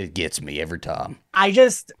 It gets me every time. I'm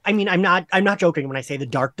not joking when I say the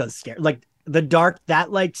dark does scare. Like the dark,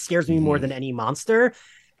 that like scares me more than any monster.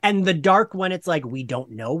 And the dark, when it's like we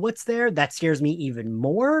don't know what's there, that scares me even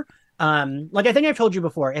more. Like I think I've told you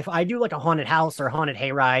before, if I do like a haunted house or a haunted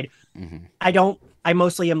hayride, I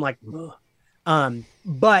mostly am like, ugh.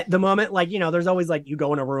 But the moment like, there's always like you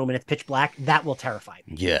go in a room and it's pitch black, that will terrify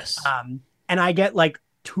me. Yes. And I get like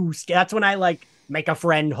too scared. That's when I like make a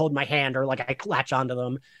friend hold my hand or like I latch onto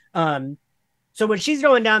them. So when she's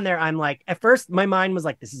going down there, I'm like, at first my mind was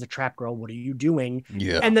like, this is a trap, girl. What are you doing?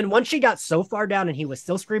 Yeah. And then once she got so far down and he was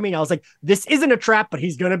still screaming, I was like, this isn't a trap, but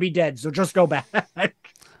he's going to be dead. So just go back.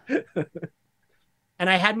 And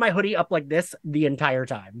I had my hoodie up like this the entire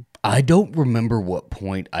time. I don't remember what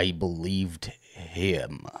point I believed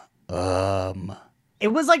him. It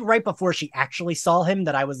was like right before she actually saw him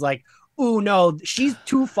that I was like, ooh, no, she's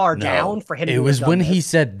too far No, down for him it to have was done when this. he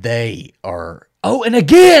said they are. Oh, and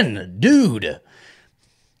again, dude,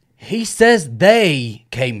 he says they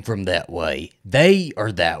came from that way. They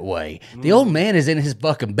are that way. The old man is in his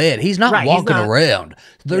fucking bed. He's not Right, he's walking not- around.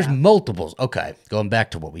 There's Yeah. multiples. Okay, going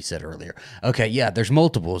back to what we said earlier. Okay, yeah, there's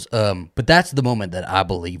multiples. But that's the moment that I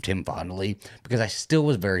believed him finally, because I still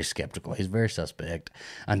was very skeptical. He's very suspect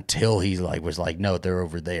until he was like, no, they're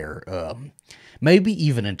over there. Maybe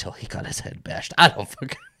even until he got his head bashed. I don't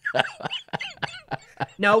fucking.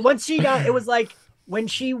 No, once she got, it was like when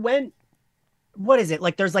she went, what is it?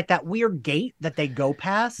 Like there's like that weird gate that they go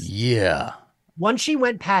past. Yeah. Once she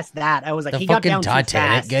went past that, I was like, The he got fucking down Titanic too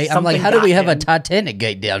fast. gate. I'm like, Something how do we got have a him. Titanic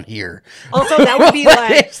gate down here? Also, that would be What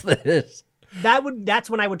like is this? that's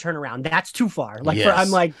when I would turn around. That's too far. Like Yes. I'm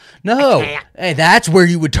like, No. I can't. Hey, that's where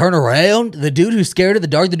you would turn around. The dude who's scared of the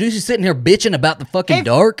dark, the dude who's sitting here bitching about the fucking If-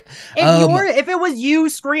 dark. if it was you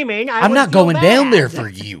screaming, I'm would not feel going bad. down there for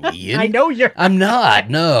you, Ian. I know you're. I'm not.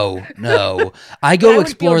 No. I I go would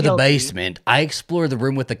explore feel the guilty. basement. I explore the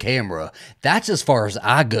room with the camera. That's as far as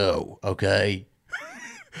I go, okay?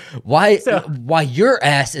 Why your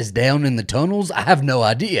ass is down in the tunnels, I have no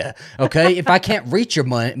idea, okay? If I can't reach your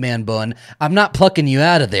man bun, I'm not plucking you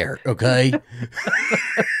out of there, okay?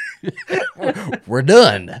 We're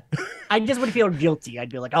done. I just would feel guilty. I'd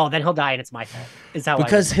be like, oh, then he'll die and it's my fault. Is how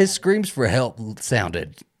Because I his screams for help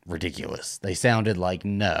sounded ridiculous. They sounded like,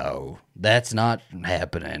 no, that's not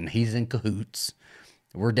happening. He's in cahoots.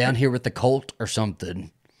 We're down here with the cult or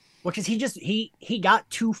something. because he got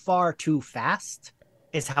too far too fast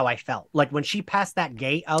is how I felt. Like when she passed that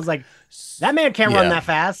gate, I was like, that man can't run Yeah. that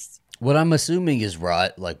fast. What I'm assuming is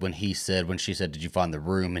right, like when she said, did you find the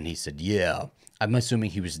room? And he said, yeah. I'm assuming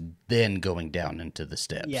he was then going down into the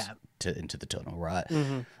steps. Yeah. Into the tunnel, right?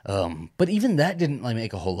 Mm-hmm. But even that didn't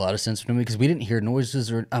make a whole lot of sense to me because we didn't hear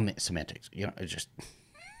noises or semantics. It just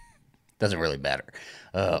doesn't really matter.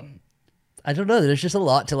 I don't know. There's just a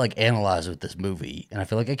lot to analyze with this movie, and I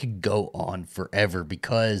feel like I could go on forever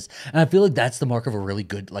and I feel like that's the mark of a really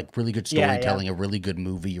good storytelling, a really good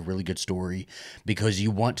movie, a really good story, because you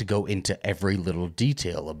want to go into every little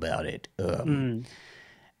detail about it.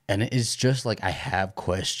 And it's just I have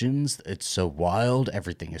questions. It's so wild.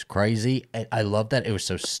 Everything is crazy. And I love that it was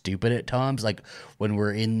so stupid at times. Like when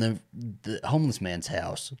we're in the homeless man's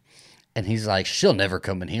house and he's like, she'll never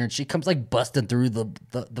come in here. And she comes busting through the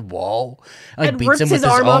wall. And Beats rips him with his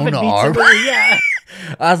arm off own and beats arm. him. Yeah.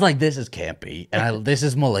 I was like, this is campy. And this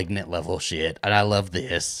is Malignant level shit. And I love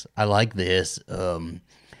this. I like this.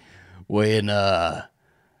 When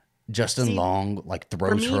Justin Long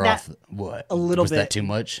throws her off. What? A little was bit. that too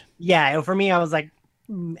much? Yeah. For me, I was like,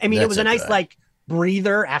 I mean, it That's was a nice okay.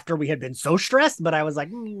 breather after we had been so stressed, but I was like,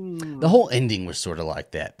 The whole ending was sort of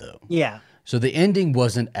like that, though. yeah. So the ending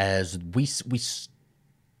wasn't as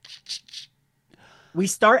We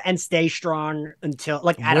start and stay strong until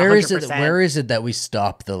at where 100%. is it? Where is it that we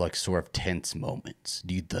stop the sort of tense moments?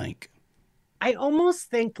 Do you think? I almost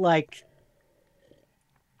think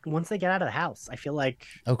once they get out of the house, I feel like,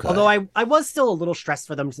 Okay. although I was still a little stressed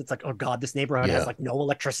for them because it's like, oh God, this neighborhood Yeah. has no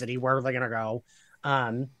electricity. Where are they going to go?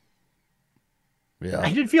 Yeah,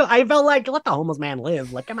 I felt like, let the homeless man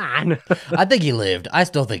live. Come on. I think he lived. I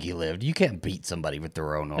still think he lived. You can't beat somebody with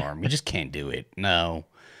their own arm. You just can't do it. No,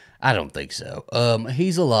 I don't think so.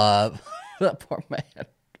 He's alive. That poor man.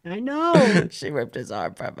 I know. She ripped his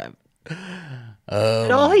arm from him.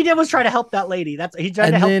 And all he did was try to help that lady. He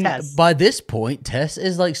tried to help Tess. By this point, Tess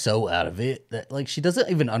is so out of it that she doesn't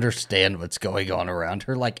even understand what's going on around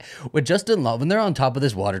her. With Justin Long, when they're on top of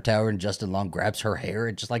this water tower and Justin Long grabs her hair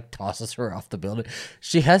and just tosses her off the building,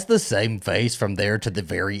 she has the same face from there to the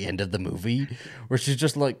very end of the movie, where she's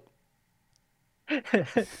just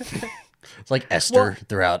it's like Esther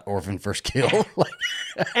throughout Orphan First Kill.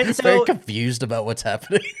 And so very confused about what's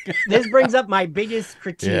happening. this brings up my biggest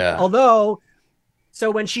critique. Yeah. Although,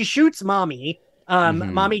 so when she shoots Mommy,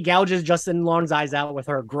 Mhm. Mommy gouges Justin Long's eyes out with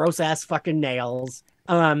her gross ass fucking nails.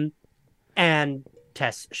 And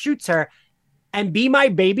Tess shoots her. And Be My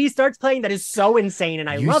Baby starts playing. That is so insane, and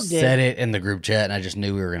I loved You it. said it in the group chat, and I just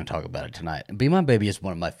knew we were going to talk about it tonight. Be My Baby is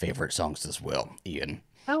one of my favorite songs as well, Ian.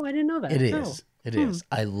 Oh, I didn't know that. It is. No. It is.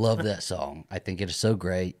 I love that song. I think it is so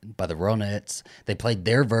great by the Ronettes. They played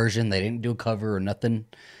their version. They didn't do a cover or nothing.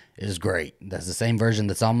 It is great. That's the same version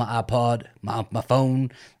that's on my iPod, my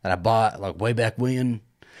phone that I bought way back when.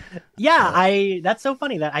 Yeah, that's so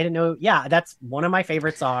funny that I didn't know. Yeah, that's one of my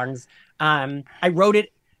favorite songs. I wrote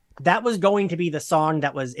it. That was going to be the song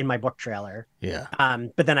that was in my book trailer. Yeah.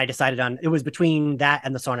 But then I decided on it was between that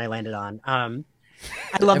and the song I landed on.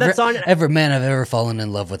 I love that song. Every man I've ever fallen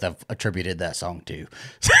in love with, I've attributed that song to.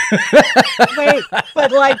 Wait,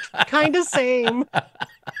 but like kind of same.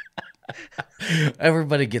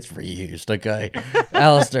 Everybody gets reused, okay?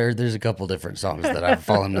 Alistair, there's a couple different songs that I've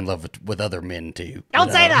fallen in love with other men too.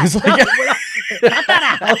 Don't say that. Cut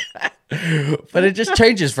that out. But it just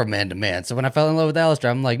changes from man to man. So when I fell in love with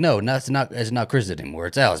Alistair, I'm like, no, it's not Chris anymore.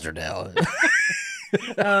 It's Alistair now.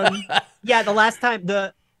 Yeah,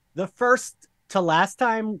 the first to last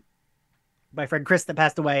time my friend Chris that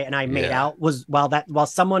passed away and I made out was while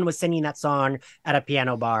someone was singing that song at a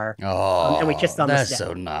piano bar. Oh, and we kissed on the that's stick.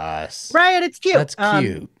 so nice. Right, it's cute. That's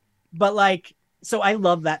cute. But like, so I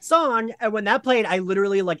love that song, and when that played, I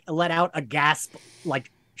literally like let out a gasp,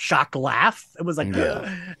 like shock laugh. It was like,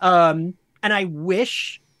 and I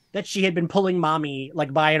wish that she had been pulling mommy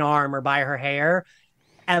like by an arm or by her hair,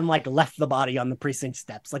 and like left the body on the precinct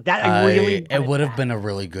steps like that. It would have been a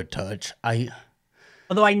really good touch.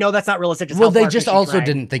 Although I know that's not realistic. Well, they just also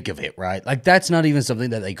didn't think of it, right? Like, that's not even something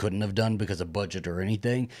that they couldn't have done because of budget or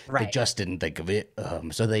anything. Right. They just didn't think of it.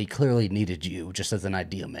 So they clearly needed you just as an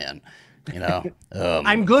idea man, you know?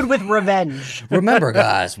 I'm good with revenge. Remember,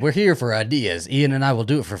 guys, we're here for ideas. Ian and I will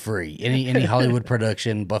do it for free. Any Hollywood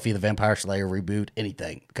production, Buffy the Vampire Slayer reboot,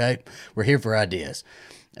 anything, okay? We're here for ideas.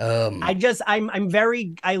 I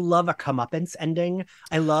love a comeuppance ending.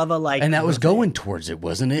 I love a like, and that was going towards it,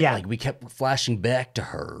 wasn't it? Yeah. Like we kept flashing back to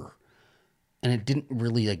her, and it didn't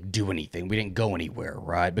really like do anything. We didn't go anywhere,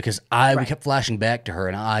 right? Because we kept flashing back to her,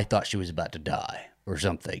 and I thought she was about to die or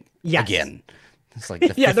something. Yes. Again, it's like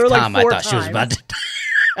the fifth time I thought she was about to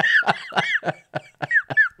die.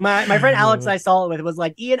 My friend Alex I saw it with was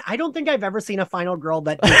like, Ian, I don't think I've ever seen a final girl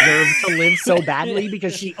that deserved to live so badly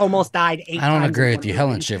because she almost died 8 times. I don't agree with you,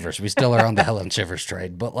 Helen Shivers. We still are on the Helen Shivers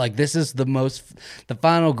trade, but like this is the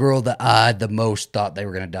final girl that I the most thought they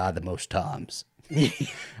were going to die the most times.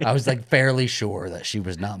 I was like fairly sure that she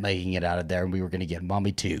was not making it out of there and we were going to get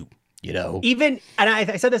mommy too, you know? Even, and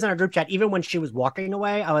I said this in our group chat, even when she was walking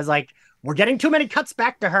away, I was like, we're getting too many cuts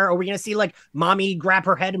back to her. Are we going to see like mommy grab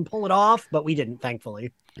her head and pull it off? But we didn't,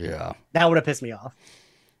 thankfully. Yeah. That would have pissed me off.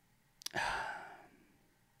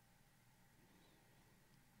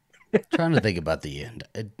 Trying to think about the end.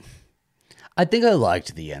 I think I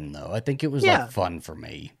liked the end though. I think it was like fun for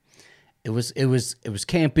me. It was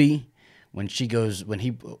campy when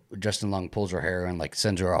Justin Long pulls her hair and like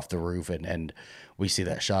sends her off the roof and we see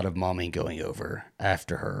that shot of mommy going over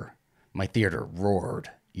after her. My theater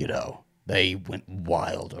roared, you know. They went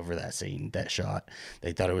wild over that scene, that shot.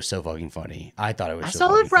 They thought it was so fucking funny. I thought it was. I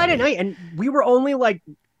saw it Friday night, and we were only like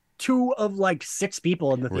 2 of like 6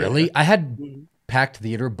 people in the theater. Really? I had packed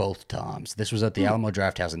theater both times. This was at the Alamo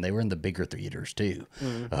Drafthouse, and they were in the bigger theaters too.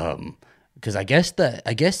 Because I guess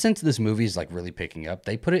since this movie is like really picking up,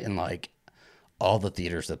 they put it in like all the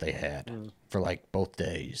theaters that they had for like both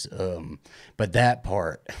days. But that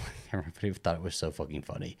part, everybody thought it was so fucking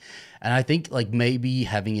funny. And I think like maybe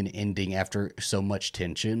having an ending after so much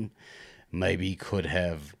tension maybe could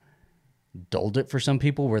have dulled it for some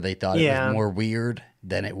people where they thought it was more weird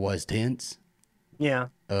than it was tense. Yeah,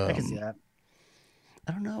 I can see that.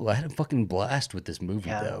 I don't know. I had a fucking blast with this movie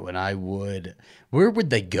though. And where would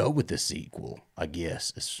they go with the sequel? I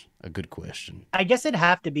guess is a good question. I guess it'd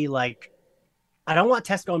have to be like, I don't want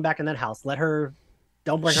Tess going back in that house.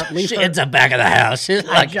 Don't bring her. She ends up back in the house. She's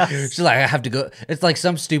like, I have to go. It's like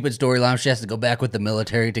some stupid storyline. She has to go back with the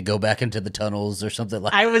military to go back into the tunnels or something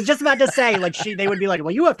like. I was just about to say, like they would be like, well,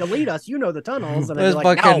 you have to lead us. You know the tunnels. And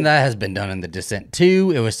that has been done in The Descent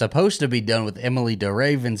 2. It was supposed to be done with Emily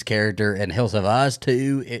DeRaven's character in Hills of Oz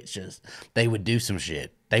 2. It's just they would do some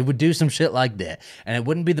shit. They would do some shit like that, and it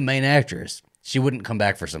wouldn't be the main actress. She wouldn't come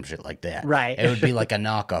back for some shit like that. Right. It would be like a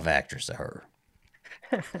knockoff actress of her.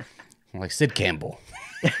 Like Sid Campbell.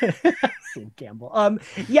 Sid Campbell.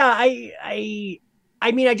 Yeah, I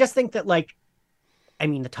mean, I just think that like, I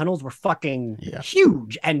mean, the tunnels were fucking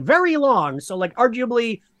huge and very long. So like,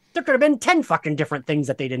 arguably, there could have been 10 fucking different things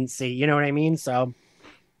that they didn't see. You know what I mean? So.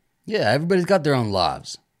 Yeah, everybody's got their own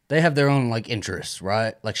lives. They have their own like interests,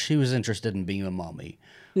 right? Like she was interested in being a mommy.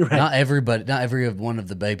 Right. Not every one of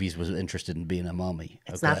the babies was interested in being a mommy.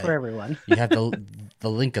 It's not for everyone. You have the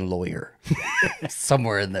Lincoln lawyer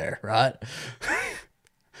somewhere in there, right?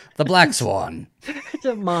 The Black Swan. It's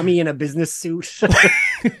a mommy in a business suit.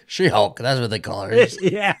 She-Hulk, that's what they call her.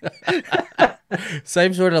 Yeah.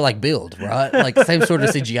 Same sort of like build, right? Like same sort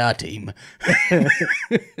of CGI team.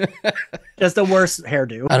 Just a worse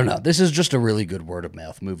hairdo. I don't know. This is just a really good word of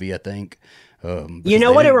mouth movie, I think. You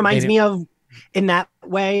know what it reminds me of? In that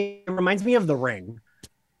way, it reminds me of The Ring.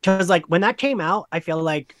 Because like when that came out, I feel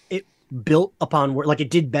like built upon where, like, it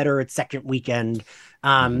did better its second weekend.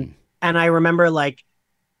 Mhm. And I remember like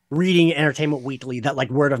reading Entertainment Weekly that like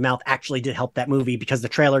word of mouth actually did help that movie because the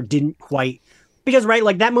trailer didn't quite, because right,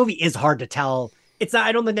 like that movie is hard to tell. It's not,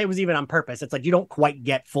 I don't think it was even on purpose. It's like you don't quite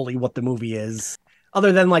get fully what the movie is,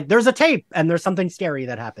 other than like there's a tape and there's something scary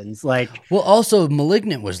that happens. Like, Well, also,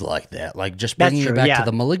 Malignant was like that. Like, just that's bringing it true. back to Yeah.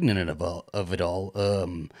 the Malignant of it all.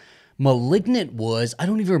 Malignant was, I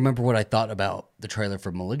don't even remember what I thought about the trailer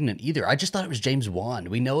for Malignant either. I just thought it was James Wan.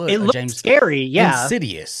 We know It a looked James scary. Yeah.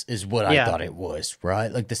 Insidious is what I Yeah. thought it was,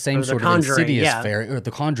 right? Like the same Or The sort of Conjuring, Insidious yeah. fair, or the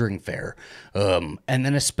Conjuring fair. And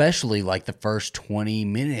then especially like the first 20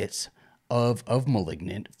 minutes of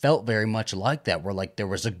Malignant felt very much like that, where like there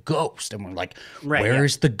was a ghost and we're like, Right, where yeah.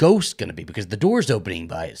 is the ghost going to be? Because the door's opening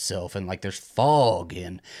by itself and like there's fog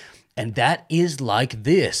and that is like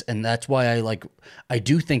this. And that's why I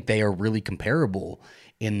do think they are really comparable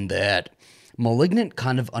in that Malignant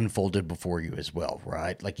kind of unfolded before you as well,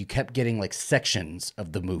 right? Like you kept getting like sections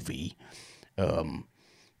of the movie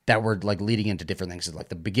that were like leading into different things. Like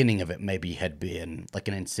the beginning of it maybe had been like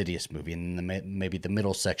an Insidious movie, and maybe the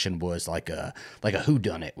middle section was like a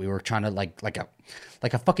whodunit. We were trying to like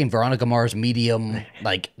a fucking Veronica Mars medium,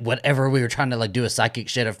 like whatever. We were trying to like do a psychic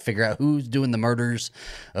shit to figure out who's doing the murders.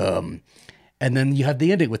 And then you have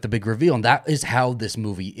the ending with the big reveal, and that is how this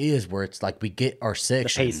movie is, where it's like we get our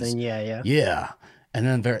sections. Pacing. Yeah. Yeah. And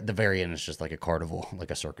then the very end is just like a carnival,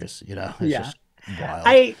 like a circus, you know? It's Yeah. just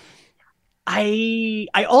wild.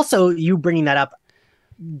 I also, you bringing that up,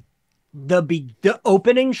 the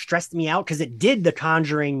opening stressed me out because it did the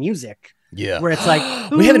Conjuring music. Yeah. Where it's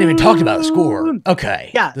like, we haven't even talked about the score.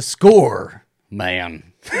 Okay. Yeah. The score,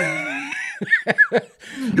 man.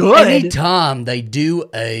 Good. Anytime they do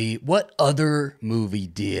what other movie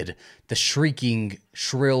did the shrieking,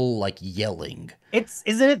 shrill, like yelling?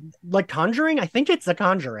 Isn't it like Conjuring? I think it's the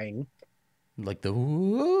Conjuring. Like the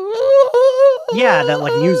Yeah, that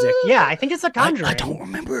like music. Yeah, I think it's the Conjuring. I don't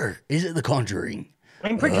remember. Is it the Conjuring?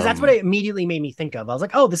 I'm pretty, because that's what it immediately made me think of. I was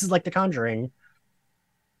like, oh, this is like the Conjuring.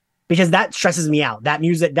 Because that stresses me out. That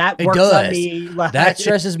music, that It works does. on me. Like, That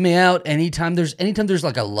stresses me out. Anytime there's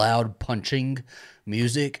like a loud punching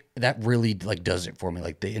music, that really like does it for me.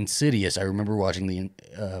 Like the Insidious, I remember watching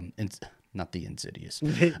not the Insidious.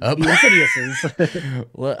 the Insidiouses.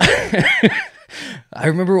 Well, I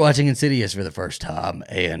remember watching Insidious for the first time,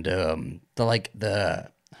 and it's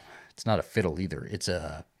not a fiddle either. It's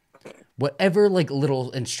a whatever like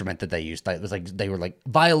little instrument that they used. It was like they were like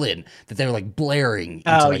violin that they were like blaring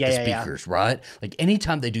into the speakers, right? Like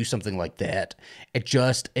anytime they do something like that,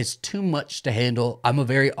 it's too much to handle. I'm a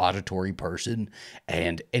very auditory person,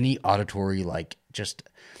 and any auditory like just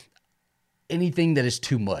anything that is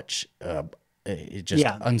too much, it just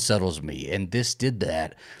unsettles me. And this did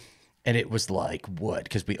that, and it was like what?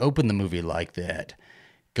 Because we opened the movie like that,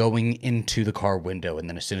 going into the car window, and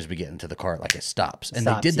then as soon as we get into the car, like it stops. And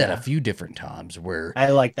they did that a few different times where I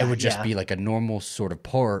like that. It would just be like a normal sort of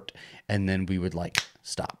part, and then we would like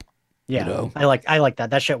stop. Yeah, you know? I like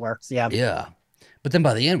that. That shit works. Yeah. Yeah. But then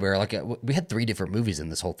by the end, we were like, we had 3 different movies in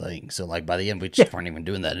this whole thing. So like by the end, we just weren't even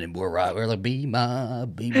doing that anymore, right? We were like, be my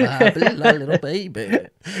little baby.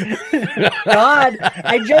 God,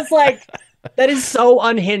 I just like, that is so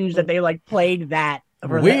unhinged that they like played that.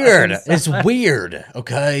 Weird. It's weird.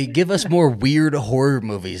 Okay. Give us more weird horror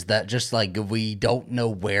movies that just like we don't know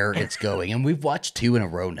where it's going. And we've watched 2 in a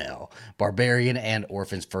row now. Barbarian and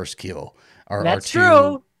Orphan's First Kill are our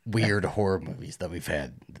 2 weird horror movies that we've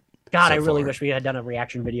had. God, I really wish we had done a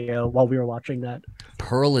reaction video while we were watching that.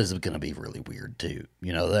 Pearl is going to be really weird too.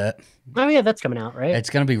 You know that? Oh yeah, that's coming out, right? It's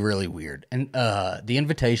going to be really weird. And The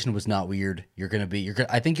Invitation was not weird.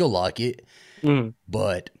 I think you'll like it,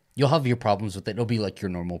 but you'll have your problems with it. It'll be like your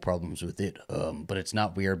normal problems with it. But it's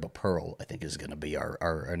not weird. But Pearl, I think, is going to be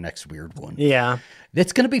our next weird one. Yeah.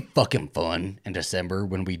 It's going to be fucking fun in December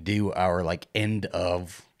when we do our like end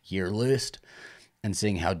of year list and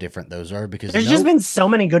seeing how different those are, because there's just been so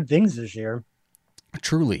many good things this year.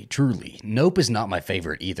 Truly. Nope is not my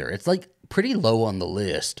favorite either. It's like pretty low on the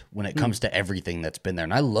list when it comes to everything that's been there.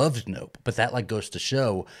 And I loved Nope, but that like goes to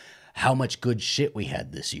show how much good shit we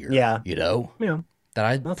had this year. Yeah. You know? Yeah. That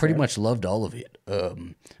I pretty much loved all of it.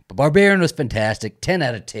 But Barbarian was fantastic. 10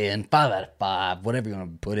 out of 10, 5 out of 5, whatever you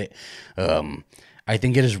want to put it. I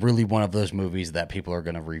think it is really one of those movies that people are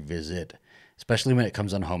going to revisit, especially when it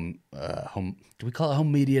comes on home. Do we call it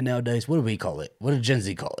home media nowadays? What do we call it? What did Gen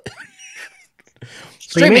Z call it?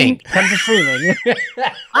 Streaming. Comes to streaming.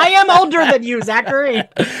 I am older than you, Zachary.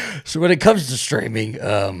 So when it comes to streaming,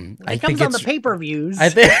 I think it comes on the pay-per-views. I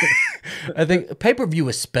think I think pay-per-view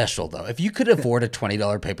is special though. If you could afford a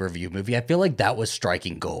 $20 pay-per-view movie, I feel like that was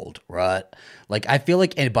striking gold, right? Like I feel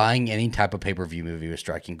like buying any type of pay-per-view movie was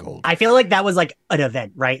striking gold. I feel like that was like an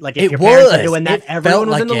event, right? Like if It your parents were was. doing that, It everyone felt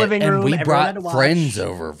was like in the it, living room, and we everyone had to brought watch. friends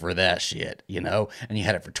over for that shit, you know. And you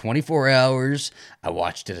had it for 24 hours. I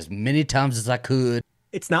watched it as many times as I could.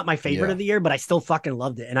 It's not my favorite Yeah. of the year, but I still fucking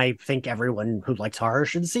loved it. And I think everyone who likes horror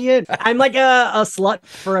should see it. I'm like a slut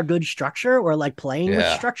for a good structure or like playing with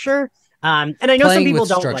Yeah. structure. And I know some Playing people with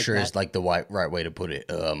don't structure like is that. like the right way to put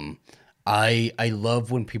it. I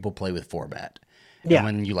love when people play with format. And Yeah.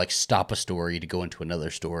 when you like stop a story to go into another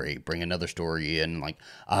story, bring another story in, like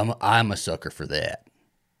I'm a sucker for that.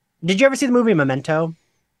 Did you ever see the movie Memento?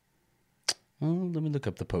 Well, let me look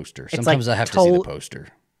up the poster. It's Sometimes like I have to see the poster.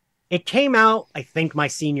 It came out, I think, my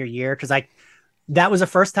senior year because that was the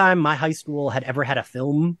first time my high school had ever had a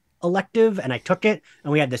film elective, and I took it.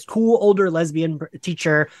 And we had this cool older lesbian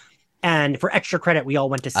teacher, and for extra credit, we all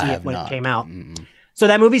went to I see it have when not. it came out. Mm-mm. So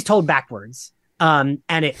that movie's told backwards. And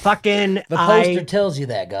it fucking The poster tells you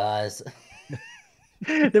that, guys.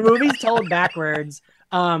 the movie's told backwards.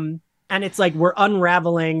 And it's like we're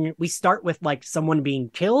unraveling. We start with like someone being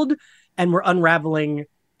killed, and we're unraveling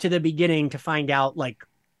to the beginning to find out like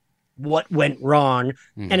what went wrong.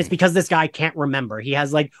 And it's because this guy can't remember. He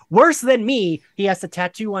has like worse than me. He has to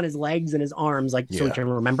tattoo on his legs and his arms, like so he can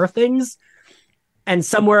remember things. And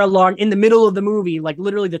somewhere along in the middle of the movie, like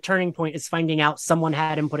literally the turning point is finding out someone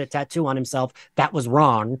had him put a tattoo on himself that was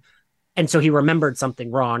wrong. And so he remembered something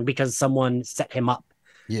wrong because someone set him up.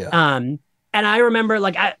 Yeah. And I remember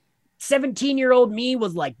like 17-year-old me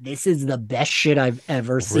was like, this is the best shit I've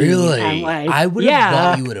ever seen. Really? Like, I would have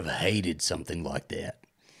thought you would have hated something like that.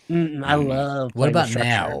 I love. What about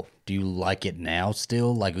now? Do you like it now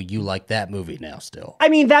still? Like you like that movie now still? I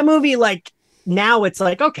mean, that movie, like now it's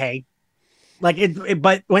like, okay. Like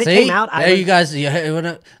but when it came out, you guys.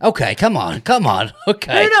 Okay, come on.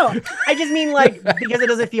 Okay. No. I just mean like because it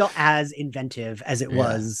doesn't feel as inventive as it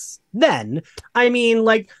was then. I mean,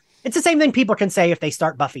 like it's the same thing people can say if they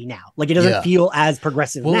start Buffy now. Like it doesn't feel as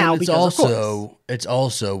progressive now. It's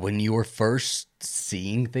also when you're first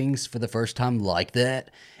seeing things for the first time like that.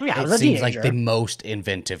 Yeah, it seems like the most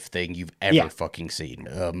inventive thing you've ever fucking seen.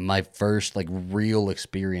 My first like real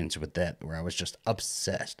experience with that, where I was just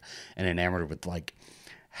obsessed and enamored with like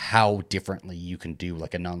how differently you can do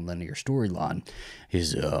like a nonlinear storyline.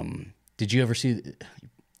 Is did you ever see?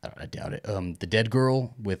 I doubt it. The Dead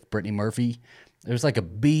Girl with Brittany Murphy. It was like a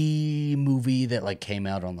B movie that like came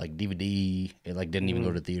out on like DVD. It like didn't even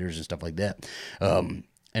go to theaters and stuff like that. And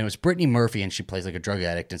it was Brittany Murphy, and she plays like a drug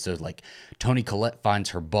addict. And so like Toni Collette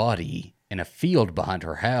finds her body in a field behind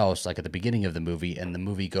her house, like at the beginning of the movie, and the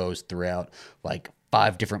movie goes throughout like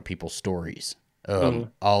 5 different people's stories,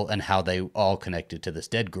 all and how they all connected to this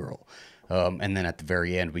dead girl. And then at the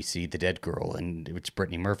very end, we see the dead girl, and it's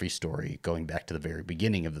Brittany Murphy's story going back to the very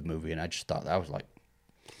beginning of the movie. And I just thought that was like,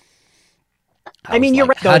 I mean, you're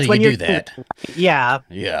right. How do you do that? Yeah.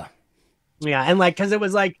 Yeah. And like, because it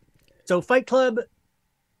was like, so Fight Club,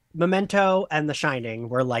 Memento, and The Shining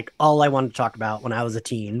were like all I wanted to talk about when I was a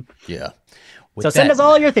teen. Yeah. So send us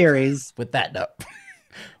all your theories. With that note,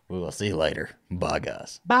 we will see you later. Bye,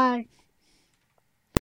 guys. Bye.